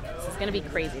 This is gonna be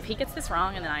crazy. If he gets this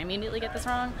wrong and then I immediately get this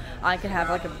wrong, I could have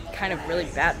like a kind of really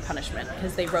bad punishment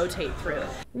because they rotate through.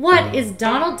 What is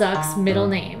Donald Duck's middle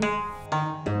name?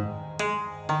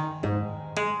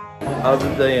 Of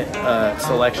the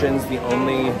selections, the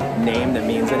only name that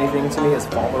means anything to me is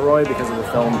Fauntleroy because of the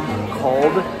film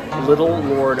called Little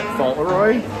Lord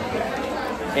Fauntleroy.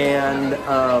 And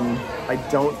I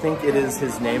don't think it is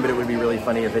his name, but it would be really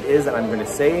funny if it is, and I'm going to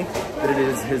say that it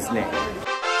is his name.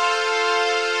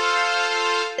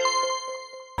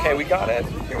 Okay, we got it.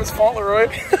 It was Fauntleroy.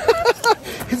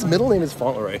 His middle name is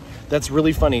Fauntleroy. That's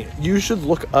really funny. You should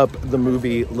look up the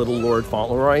movie Little Lord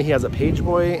Fauntleroy. He has a page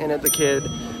boy in it, the kid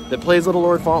that plays Little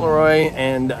Lord Fauntleroy,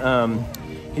 and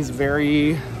he's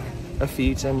very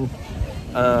effete, and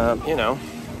you know,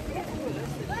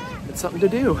 it's something to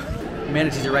do.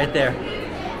 Manatees are right there.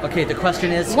 Okay, the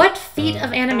question is... What feat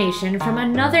of animation from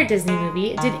another Disney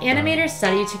movie did animators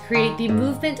study to create the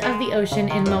movement of the ocean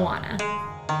in Moana?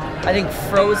 I think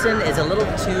Frozen is a little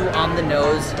too on the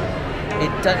nose.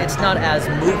 It's not as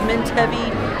movement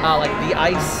heavy, like the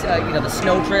ice, you know, the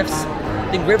snow drifts.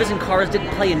 I think Rivers and Cars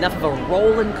didn't play enough of a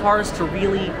role in Cars to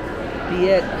really be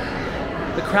it.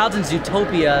 The crowds in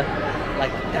Zootopia,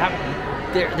 like that,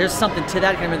 there's something to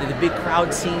that. I remember the big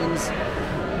crowd scenes,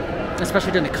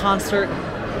 especially during the concert.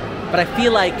 But I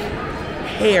feel like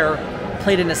hair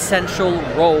played an essential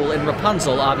role in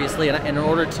Rapunzel, obviously, and in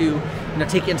order to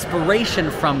take inspiration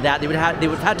from that, they would have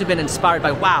had to have been inspired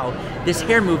by, wow, this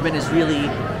hair movement is really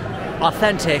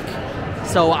authentic.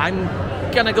 So I'm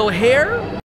gonna go hair.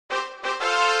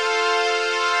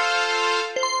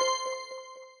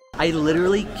 I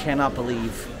literally cannot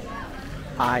believe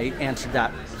I answered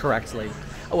that correctly.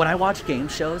 When I watch game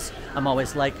shows, I'm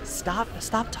always like, stop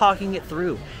talking it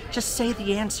through. Just say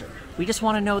the answer. We just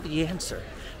want to know the answer.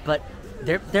 But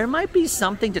there might be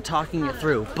something to talking it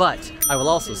through. But I will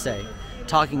also say,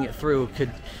 talking it through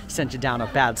could send you down a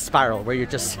bad spiral where you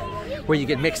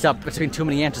get mixed up between too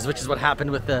many answers, which is what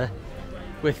happened with the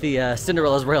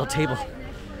Cinderella's Royal Table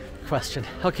question.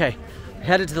 Okay, we're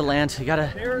headed to the land. We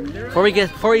gotta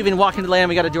before we even walk into the land,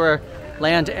 we gotta do our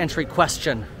land entry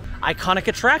question. Iconic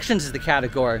attractions is the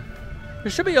category.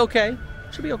 It should be okay.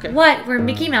 Should be okay. What were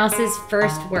Mickey Mouse's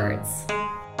first words?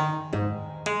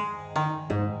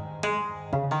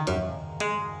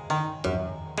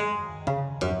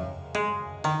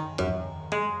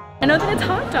 I know that it's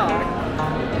hot dog.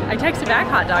 I texted back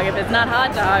hot dog. If it's not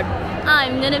hot dog,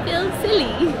 I'm gonna feel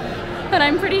silly. But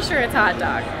I'm pretty sure it's hot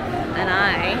dog. And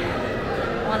I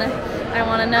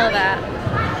wanna know that.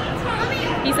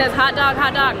 He says hot dog,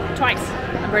 twice.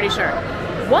 I'm pretty sure.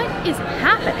 What is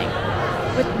happening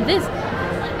with this?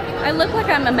 I look like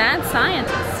I'm a mad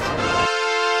scientist.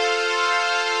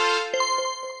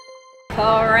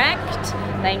 Correct.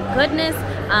 Thank goodness.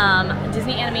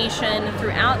 Disney animation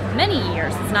throughout many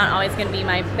years. It's not always going to be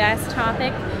my best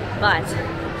topic, but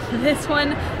this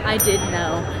one I did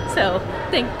know. So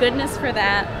thank goodness for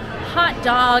that. Hot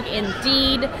dog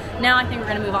indeed. Now I think we're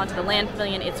going to move on to the land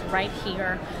pavilion. It's right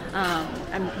here.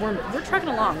 We're trucking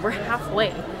along. We're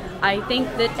halfway. I think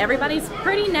that everybody's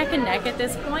pretty neck and neck at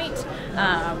this point.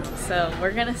 So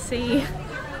we're going to see,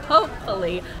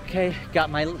 hopefully. Okay, got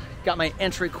my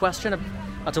entry question. I'm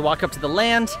about to walk up to the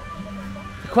land.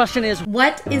 The question is,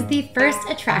 what is the first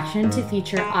attraction to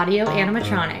feature audio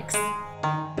animatronics?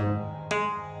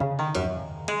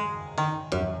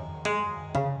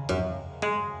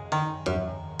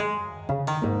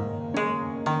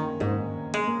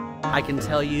 I can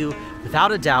tell you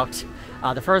without a doubt,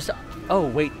 the first, oh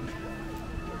wait,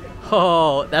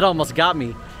 oh, that almost got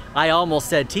me. I almost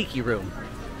said Tiki Room.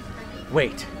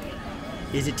 Wait,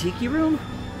 is it Tiki Room?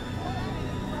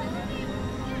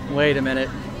 Wait a minute.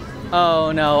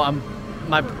 Oh no,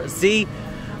 see?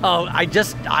 Oh, I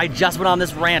just went on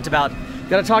this rant about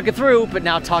gotta talk it through, but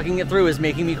now talking it through is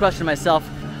making me question myself.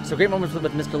 So Great Moments with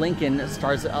Mr. Lincoln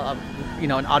stars,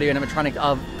 an audio animatronic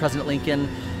of President Lincoln,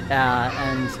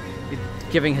 and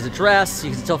giving his address.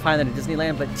 You can still find that at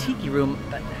Disneyland, but Tiki Room.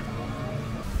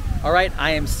 All right,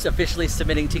 I am officially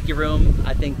submitting Tiki Room.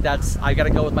 I think I gotta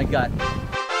go with my gut.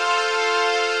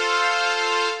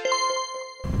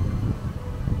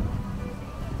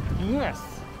 Yes.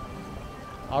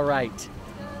 All right,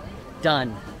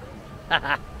 done.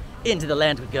 Into the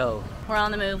land we go. We're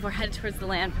on the move. We're headed towards the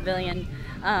land pavilion.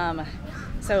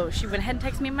 So she went ahead and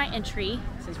texted me my entry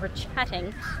since we're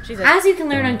chatting. She said, as you can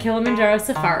learn on Kilimanjaro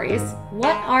safaris,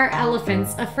 what are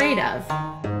elephants afraid of?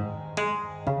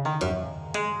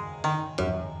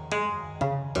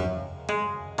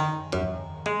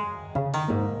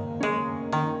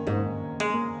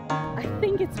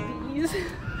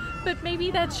 but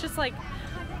maybe that's just like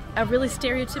a really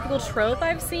stereotypical trope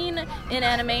I've seen in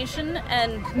animation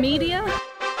and media.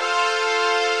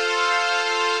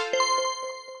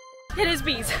 It is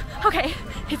bees. Okay,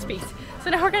 it's bees. So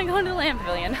now we're gonna go into the Land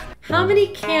Pavilion. How many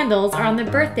candles are on the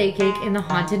birthday cake in the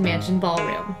Haunted Mansion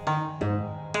ballroom?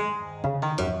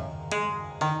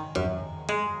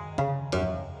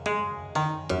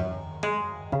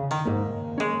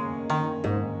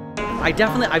 I've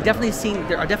definitely seen,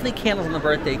 there are definitely candles on the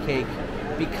birthday cake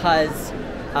because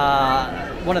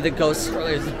one of the ghosts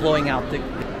is blowing out the,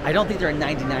 I don't think there are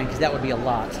 99 because that would be a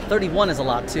lot. 31 is a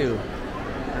lot too.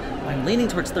 I'm leaning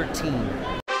towards 13.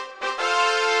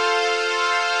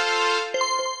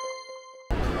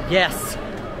 Yes,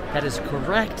 that is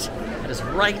correct. That is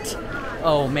right.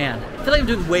 Oh man, I feel like I'm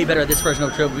doing way better at this version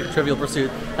of Trivial Pursuit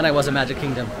than I was in Magic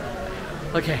Kingdom.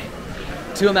 Okay,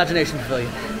 to Imagination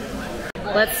Pavilion.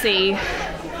 Let's see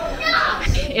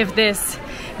if this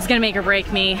is gonna make or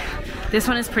break me. This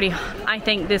one is pretty, I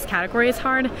think this category is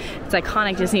hard. It's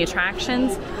iconic Disney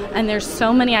attractions, and there's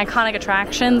so many iconic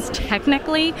attractions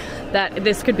technically that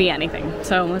this could be anything.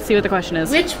 So let's see what the question is.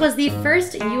 Which was the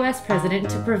first US president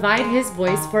to provide his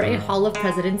voice for a Hall of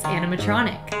Presidents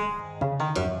animatronic?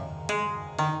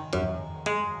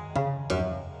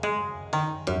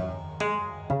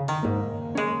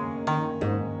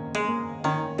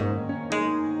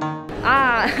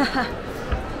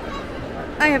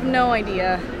 I have no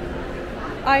idea.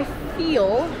 I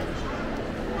feel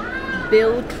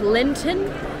Bill Clinton.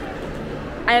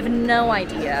 I have no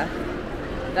idea.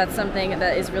 That's something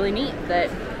that is really neat that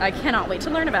I cannot wait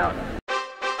to learn about.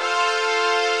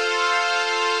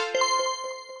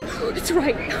 It's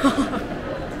right.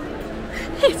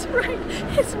 It's right.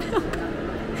 It's Bill.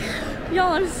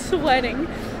 Y'all, I'm sweating.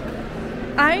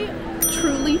 I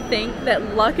truly think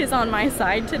that luck is on my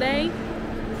side today.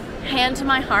 Hand to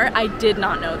my heart, I did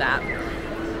not know that.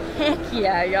 Heck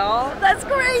yeah, y'all. That's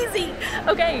crazy.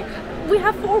 Okay, we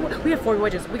have four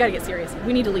wedges. We gotta get serious.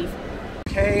 We need to leave.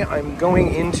 Okay, I'm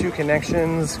going into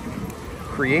Connections,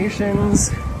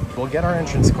 Creations. We'll get our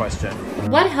entrance question.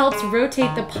 What helps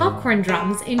rotate the popcorn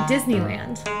drums in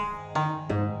Disneyland?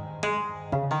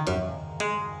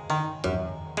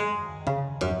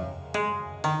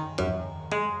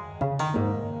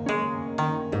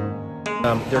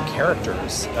 They're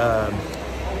characters.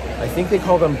 I think they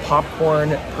call them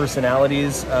popcorn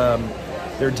personalities.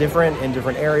 They're different in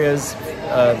different areas.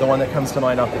 The one that comes to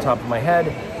mind off the top of my head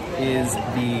is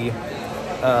the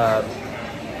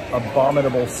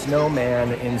abominable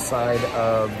snowman inside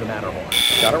of the Matterhorn.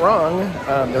 Got it wrong.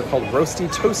 They're called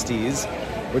Roasty Toasties,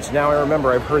 which now I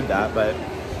remember I've heard that, but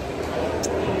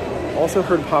also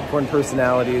heard popcorn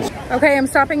personalities. Okay, I'm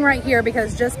stopping right here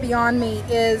because just beyond me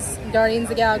is Guardians of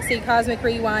the Galaxy Cosmic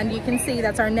Rewind. You can see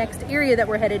that's our next area that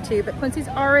we're headed to, but Quincy's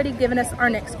already given us our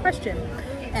next question.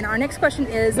 And our next question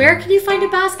is, where can you find a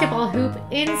basketball hoop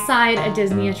inside a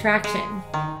Disney attraction?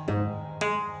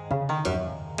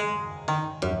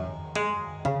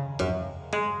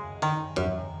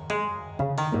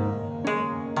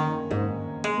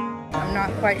 I'm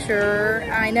not quite sure.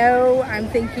 I know I'm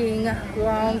thinking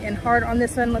long and hard on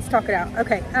this one. Let's talk it out.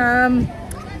 Okay,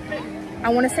 I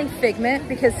want to say Figment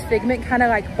because Figment kind of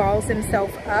like balls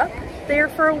himself up there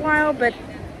for a while, but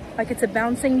like it's a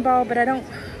bouncing ball, but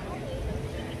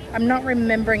I'm not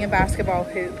remembering a basketball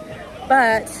hoop.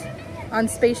 But on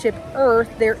Spaceship Earth,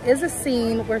 there is a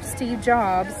scene where Steve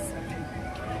Jobs,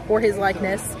 or his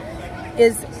likeness,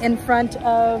 is in front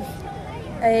of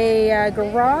a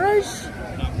garage,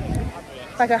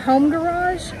 like a home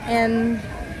garage, and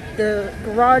the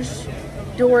garage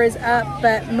door is up,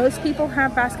 but most people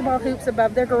have basketball hoops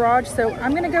above their garage, so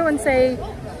I'm gonna go and say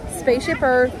Spaceship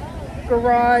Earth,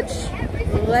 garage.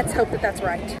 Let's hope that that's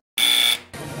right.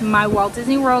 My Walt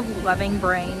Disney World loving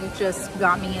brain just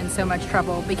got me in so much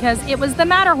trouble because it was the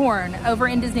Matterhorn over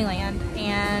in Disneyland,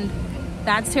 and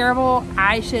that's terrible.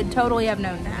 I should totally have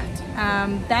known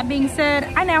that. That being said,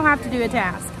 I now have to do a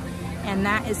task, and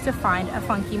that is to find a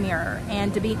funky mirror.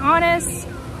 And to be honest,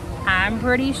 I'm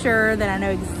pretty sure that I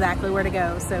know exactly where to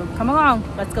go. So come along,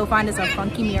 let's go find us a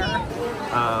funky mirror.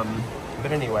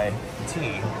 But anyway,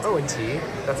 tea. Oh, and tea.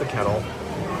 That's a kettle.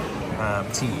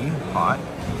 Teapot.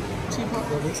 Teapot,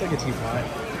 that looks like a teapot.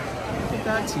 Look at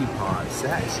that teapot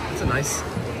set. That's a nice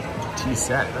tea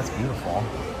set. That's beautiful.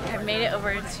 I've made it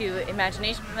over to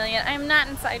Imagination Pavilion. I'm not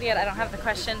inside yet, I don't have the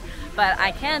question, but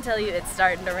I can tell you it's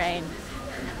starting to rain.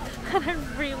 And I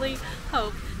really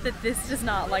hope that this does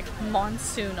not like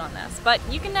monsoon on us. But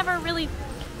you can never really,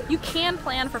 you can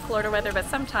plan for Florida weather, but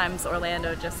sometimes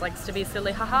Orlando just likes to be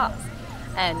silly ha-has.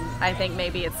 And I think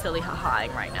maybe it's silly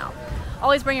ha-haing right now.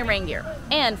 always bring your rain gear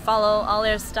and follow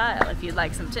AllEars style if you'd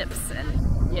like some tips.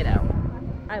 And you know,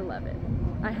 I love it.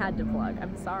 I had to plug.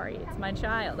 I'm sorry. It's my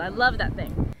child. I love that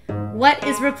thing. What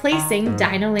is replacing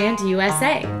Dinoland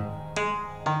USA?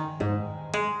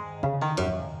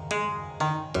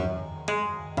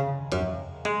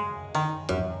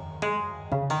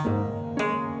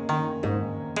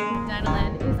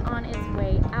 Dinoland is on its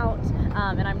way out,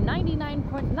 and I'm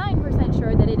 99.9%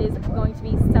 sure that it is going to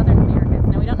be Southern America.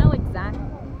 Now we don't know exactly.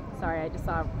 Sorry, I just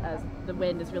saw the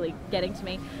wind is really getting to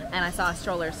me, and I saw a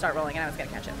stroller start rolling, and I was gonna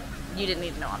catch it. You didn't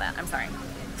need to know all that. I'm sorry.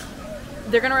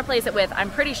 They're gonna replace it with, I'm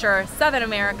pretty sure, Southern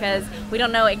Americas. We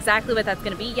don't know exactly what that's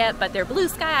gonna be yet, but their blue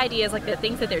sky ideas, like the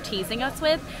things that they're teasing us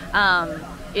with,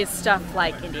 is stuff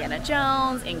like Indiana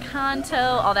Jones,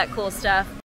 Encanto, all that cool stuff.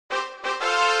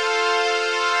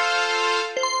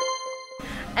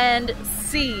 And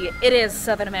C, it is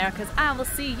Southern America's. I will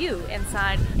see you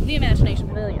inside the Imagination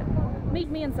Pavilion. Meet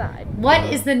me inside. What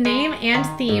is the name and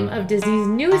theme of Disney's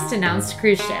newest announced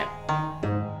cruise ship?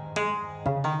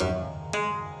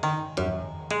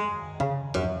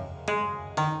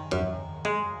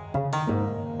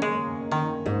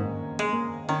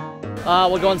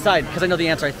 We'll go inside because I know the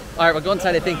answer. All right, we'll go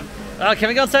inside. I think. Can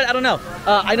we go inside? I don't know.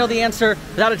 I know the answer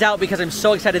without a doubt because I'm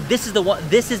so excited. This is the one.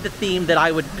 This is the theme that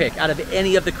I would pick out of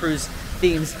any of the cruise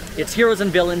themes. It's heroes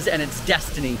and villains, and it's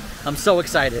destiny. I'm so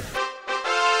excited.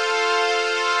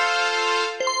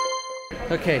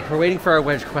 Okay, we're waiting for our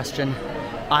wedge question.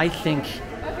 I think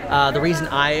the reason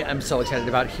I am so excited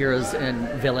about heroes and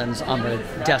villains on the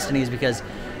destiny is because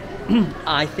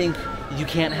I think you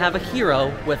can't have a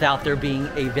hero without there being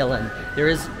a villain. There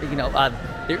is, you know,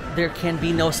 there can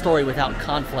be no story without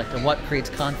conflict, and what creates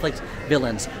conflict?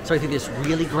 Villains. So I think there's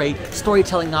really great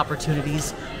storytelling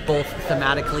opportunities, both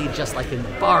thematically, just like in the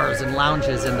bars and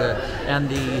lounges and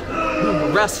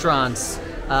the restaurants,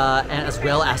 and as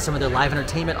well as some of their live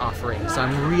entertainment offerings. So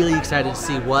I'm really excited to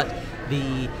see what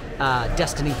the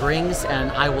Destiny brings, and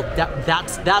I will.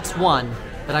 That's one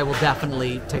that I will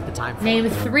definitely take the time for. Name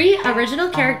 3 original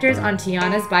characters on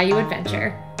Tiana's Bayou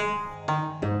Adventure.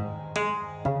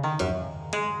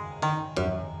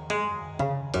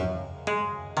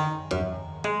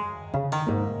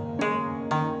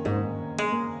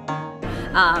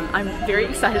 I'm very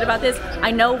excited about this.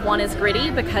 I know one is Gritty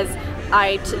because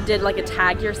I did like a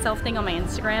tag yourself thing on my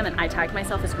Instagram, and I tagged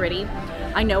myself as Gritty.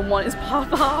 I know one is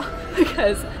Pawpaw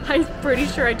because I'm pretty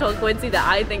sure I told Quincy that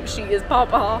I think she is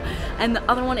Pawpaw, and the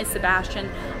other one is Sebastian.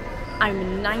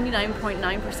 I'm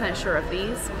 99.9% sure of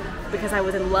these because I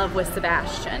was in love with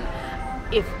Sebastian.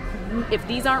 If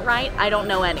these aren't right, I don't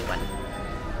know anyone.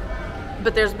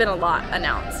 But there's been a lot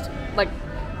announced, like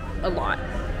a lot.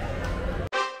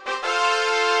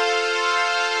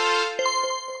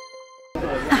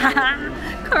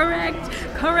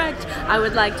 Correct. I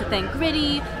would like to thank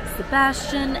Gritty,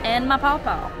 Sebastian, and my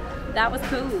pawpaw. That was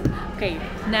cool. Okay,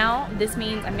 now this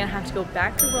means I'm gonna have to go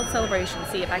back to World Celebration,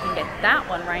 see if I can get that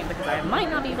one right, because I might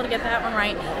not be able to get that one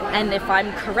right. And if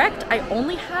I'm correct, I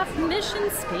only have mission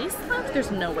space left.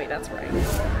 There's no way that's right.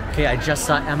 Okay, I just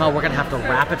saw Emma. We're gonna have to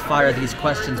rapid fire these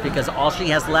questions because all she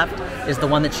has left is the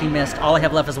one that she missed. All I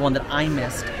have left is the one that I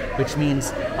missed, which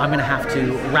means I'm gonna have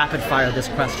to rapid fire this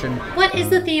question. What is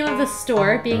the theme of the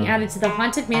store being added to the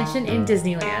Haunted Mansion in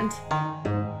Disneyland?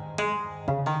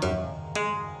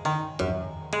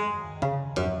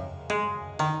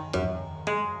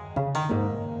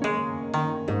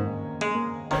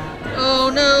 Oh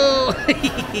no!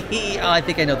 Oh, I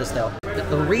think I know this though.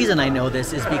 The reason I know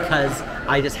this is because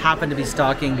I just happened to be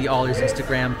stalking the AllEars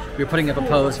Instagram. We were putting up a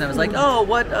post, and I was like, "Oh,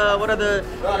 what are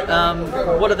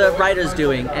the writers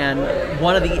doing?" And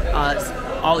one of the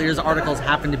AllEars articles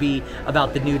happened to be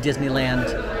about the new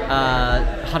Disneyland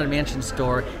Haunted Mansion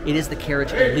store. It is the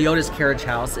Leota's carriage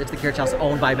house. It's the carriage house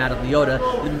owned by Madame Leota.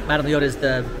 Madame Leota is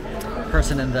the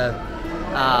person in the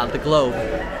globe.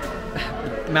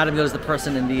 Madame Leota is the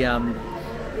person in the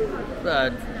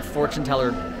fortune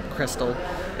teller crystal,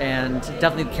 and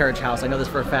definitely the carriage house. I know this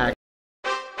for a fact.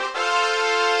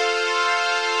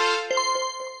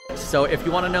 So if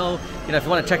you want to know, if you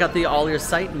want to check out the AllEars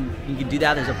site, and you can do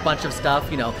that. There's a bunch of stuff,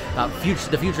 about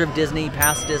the future of Disney,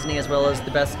 past Disney, as well as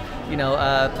the best,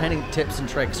 planning tips and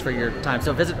tricks for your time.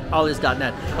 So visit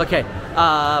AllEars.net. Okay,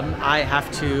 I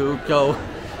have to go.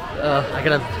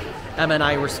 Emma and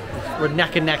I we're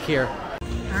neck and neck here.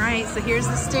 All right, so here's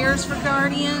the stairs for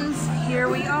Guardians. Here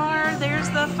we are. There's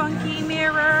the funky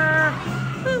mirror.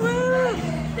 Woo-woo.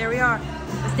 There we are.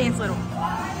 Let's dance a little.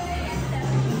 Dance,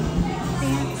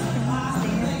 dance,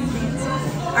 dance,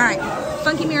 dance. All right,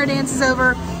 funky mirror dance is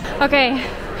over. Okay,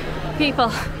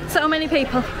 people, so many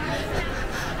people.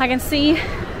 I can see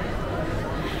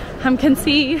I'm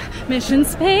Conceit, mission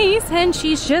space, and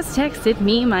she's just texted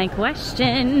me my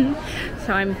question.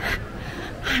 So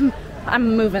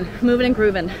I'm moving and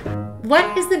grooving.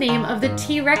 What is the name of the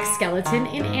T-Rex skeleton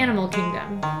in Animal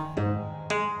Kingdom?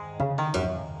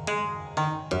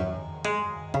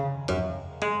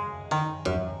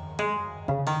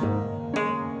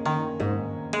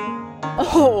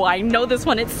 Oh, I know this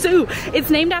one. It's Sue. It's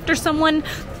named after someone.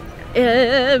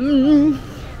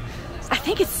 I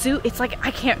think it's Sue. It's like,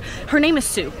 I can't. Her name is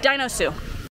Sue. Dino Sue.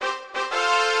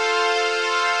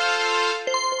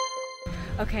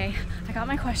 Okay, I got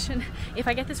my question. If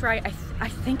I get this right, I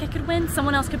think I could win.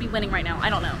 Someone else could be winning right now. I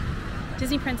don't know.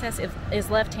 Disney princess is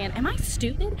left hand. Am I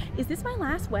stupid? Is this my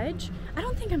last wedge? I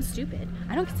don't think I'm stupid.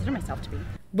 I don't consider myself to be.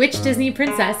 Which Disney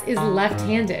princess is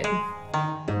left-handed?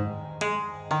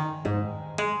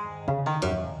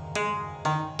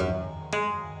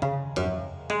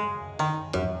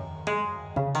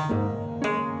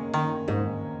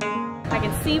 I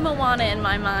can see Moana in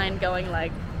my mind going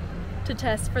like to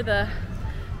test for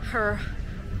her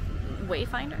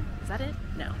Wayfinder. Is that it?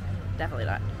 No, definitely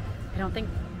not. I don't think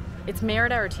it's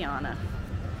Merida or Tiana,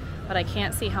 but I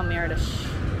can't see how Merida.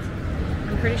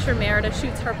 I'm pretty sure Merida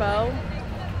shoots her bow.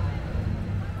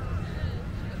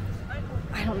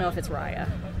 I don't know if it's Raya.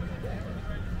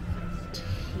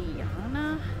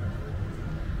 Tiana.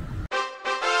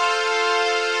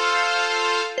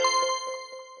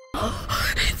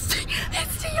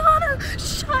 It's Tiana!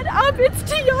 Shut up, it's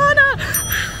Tiana!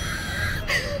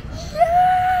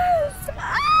 Yes!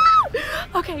 Ah!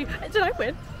 Okay, did I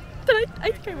win?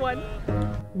 I think I won.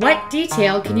 What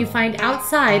detail can you find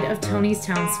outside of Tony's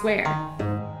Town Square?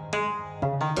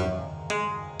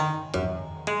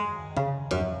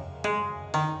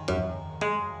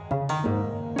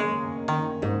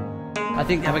 I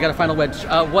think, have I got a final wedge?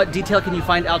 What detail can you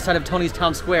find outside of Tony's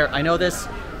Town Square? I know this.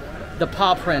 The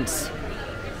paw prints.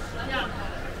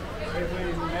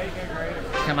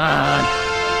 Come on.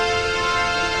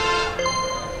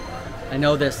 I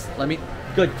know this.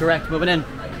 Good, correct, moving in.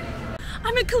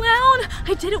 I'm a clown!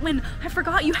 I didn't win. I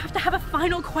forgot you have to have a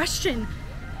final question.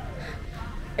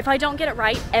 If I don't get it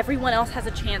right, everyone else has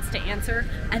a chance to answer,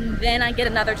 and then I get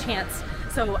another chance.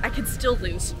 So I could still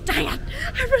lose. Dang it!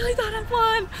 I really thought I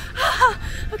won!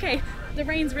 Okay, the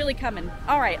rain's really coming.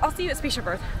 Alright, I'll see you at Spaceship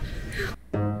Earth.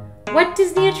 What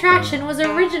Disney attraction was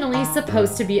originally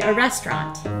supposed to be a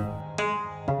restaurant?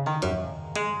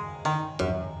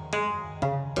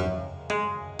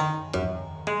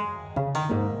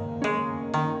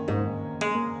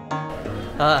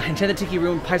 Enchanted Tiki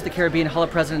Room, Pirates of the Caribbean, Hall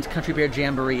of Presidents, Country Bear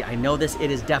Jamboree. I know this,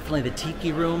 it is definitely the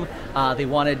Tiki Room. They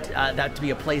wanted that to be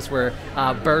a place where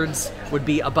birds would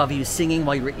be above you singing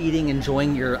while you were eating,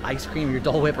 enjoying your ice cream, your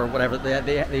Dole Whip, or whatever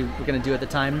they were gonna do at the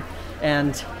time.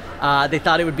 And they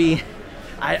thought it would be,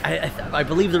 I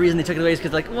believe the reason they took it away is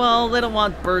because like, well, they don't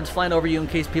want birds flying over you in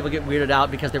case people get weirded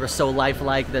out because they were so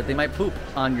lifelike that they might poop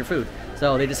on your food.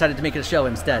 So they decided to make it a show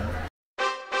instead.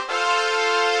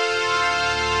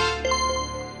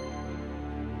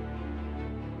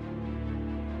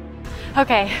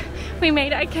 Okay, we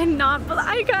made it. I cannot believe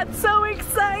I got so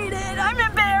excited. I'm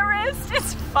embarrassed.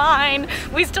 It's fine.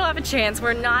 We still have a chance.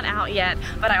 We're not out yet,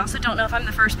 but I also don't know if I'm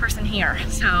the first person here.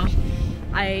 So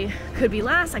I could be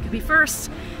last, I could be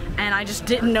first, and I just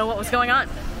didn't know what was going on.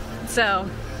 So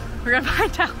we're gonna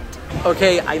find out.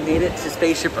 Okay, I made it to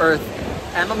Spaceship Earth.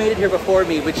 Emma made it here before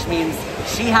me, which means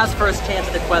she has first chance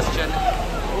at the question.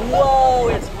 Whoa,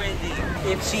 it's windy.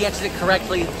 If she answers it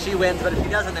correctly, she wins, but if she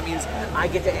doesn't, that means I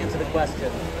get to answer the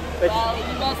question. But well,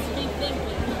 you must be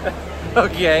thinking.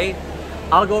 Okay,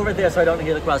 I'll go over there so I don't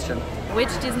hear the question. Which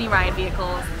Disney ride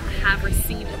vehicles have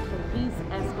received a police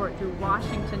escort through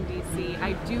Washington, D.C.?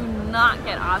 I do not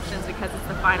get options because it's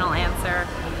the final answer.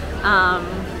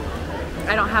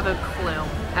 I don't have a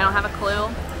clue.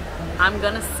 I'm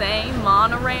gonna say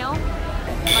monorail.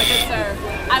 My good sir,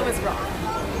 I was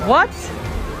wrong. What?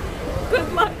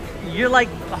 Good luck. You're like,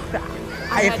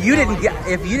 if you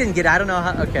didn't get, I don't know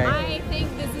how. Okay. I think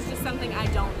this is just something I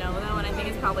don't know though, and I think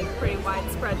it's probably pretty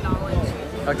widespread knowledge.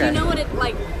 Okay. Do you know what it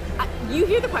like? You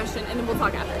hear the question, and then we'll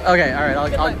talk after. Okay. All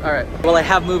right. All right. Well, I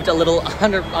have moved a little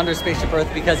under Spaceship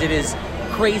Earth because it is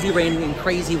crazy raining and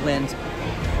crazy wind.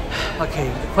 Okay.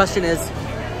 The question is,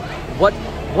 what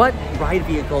ride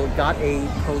vehicle got a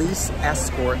police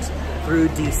escort through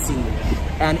DC?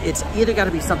 And it's either got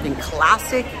to be something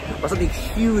classic or something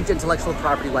huge intellectual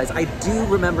property-wise. I do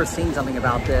remember seeing something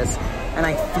about this, and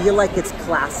I feel like it's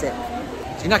classic.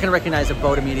 So you're not gonna recognize a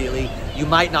boat immediately. You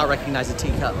might not recognize a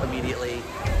teacup immediately,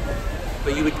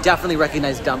 but you would definitely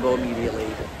recognize Dumbo immediately.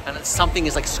 And something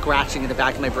is like scratching in the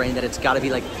back of my brain that it's gotta be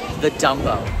like the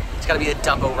Dumbo. It's gotta be the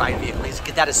Dumbo ride vehicle.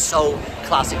 That is so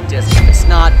classic Disney. If it's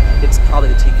not, it's probably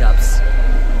the teacups.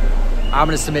 I'm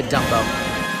gonna submit Dumbo.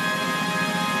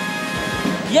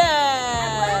 Yeah!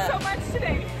 I learned so much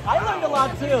today. I learned a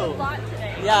lot too. A lot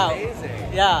today. Yeah. Amazing.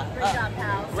 Yeah. Great job,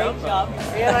 pal. Great job.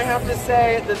 And I have to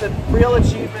say that the real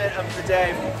achievement of the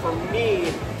day for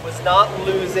me was not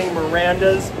losing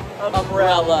Miranda's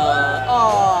umbrella.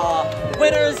 Aww.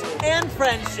 Winners and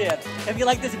friendship. If you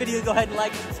like this video, go ahead and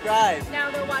like and subscribe.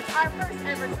 Now go watch our first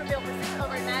ever Trivial Pursuit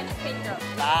over in Magic Kingdom.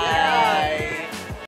 Bye.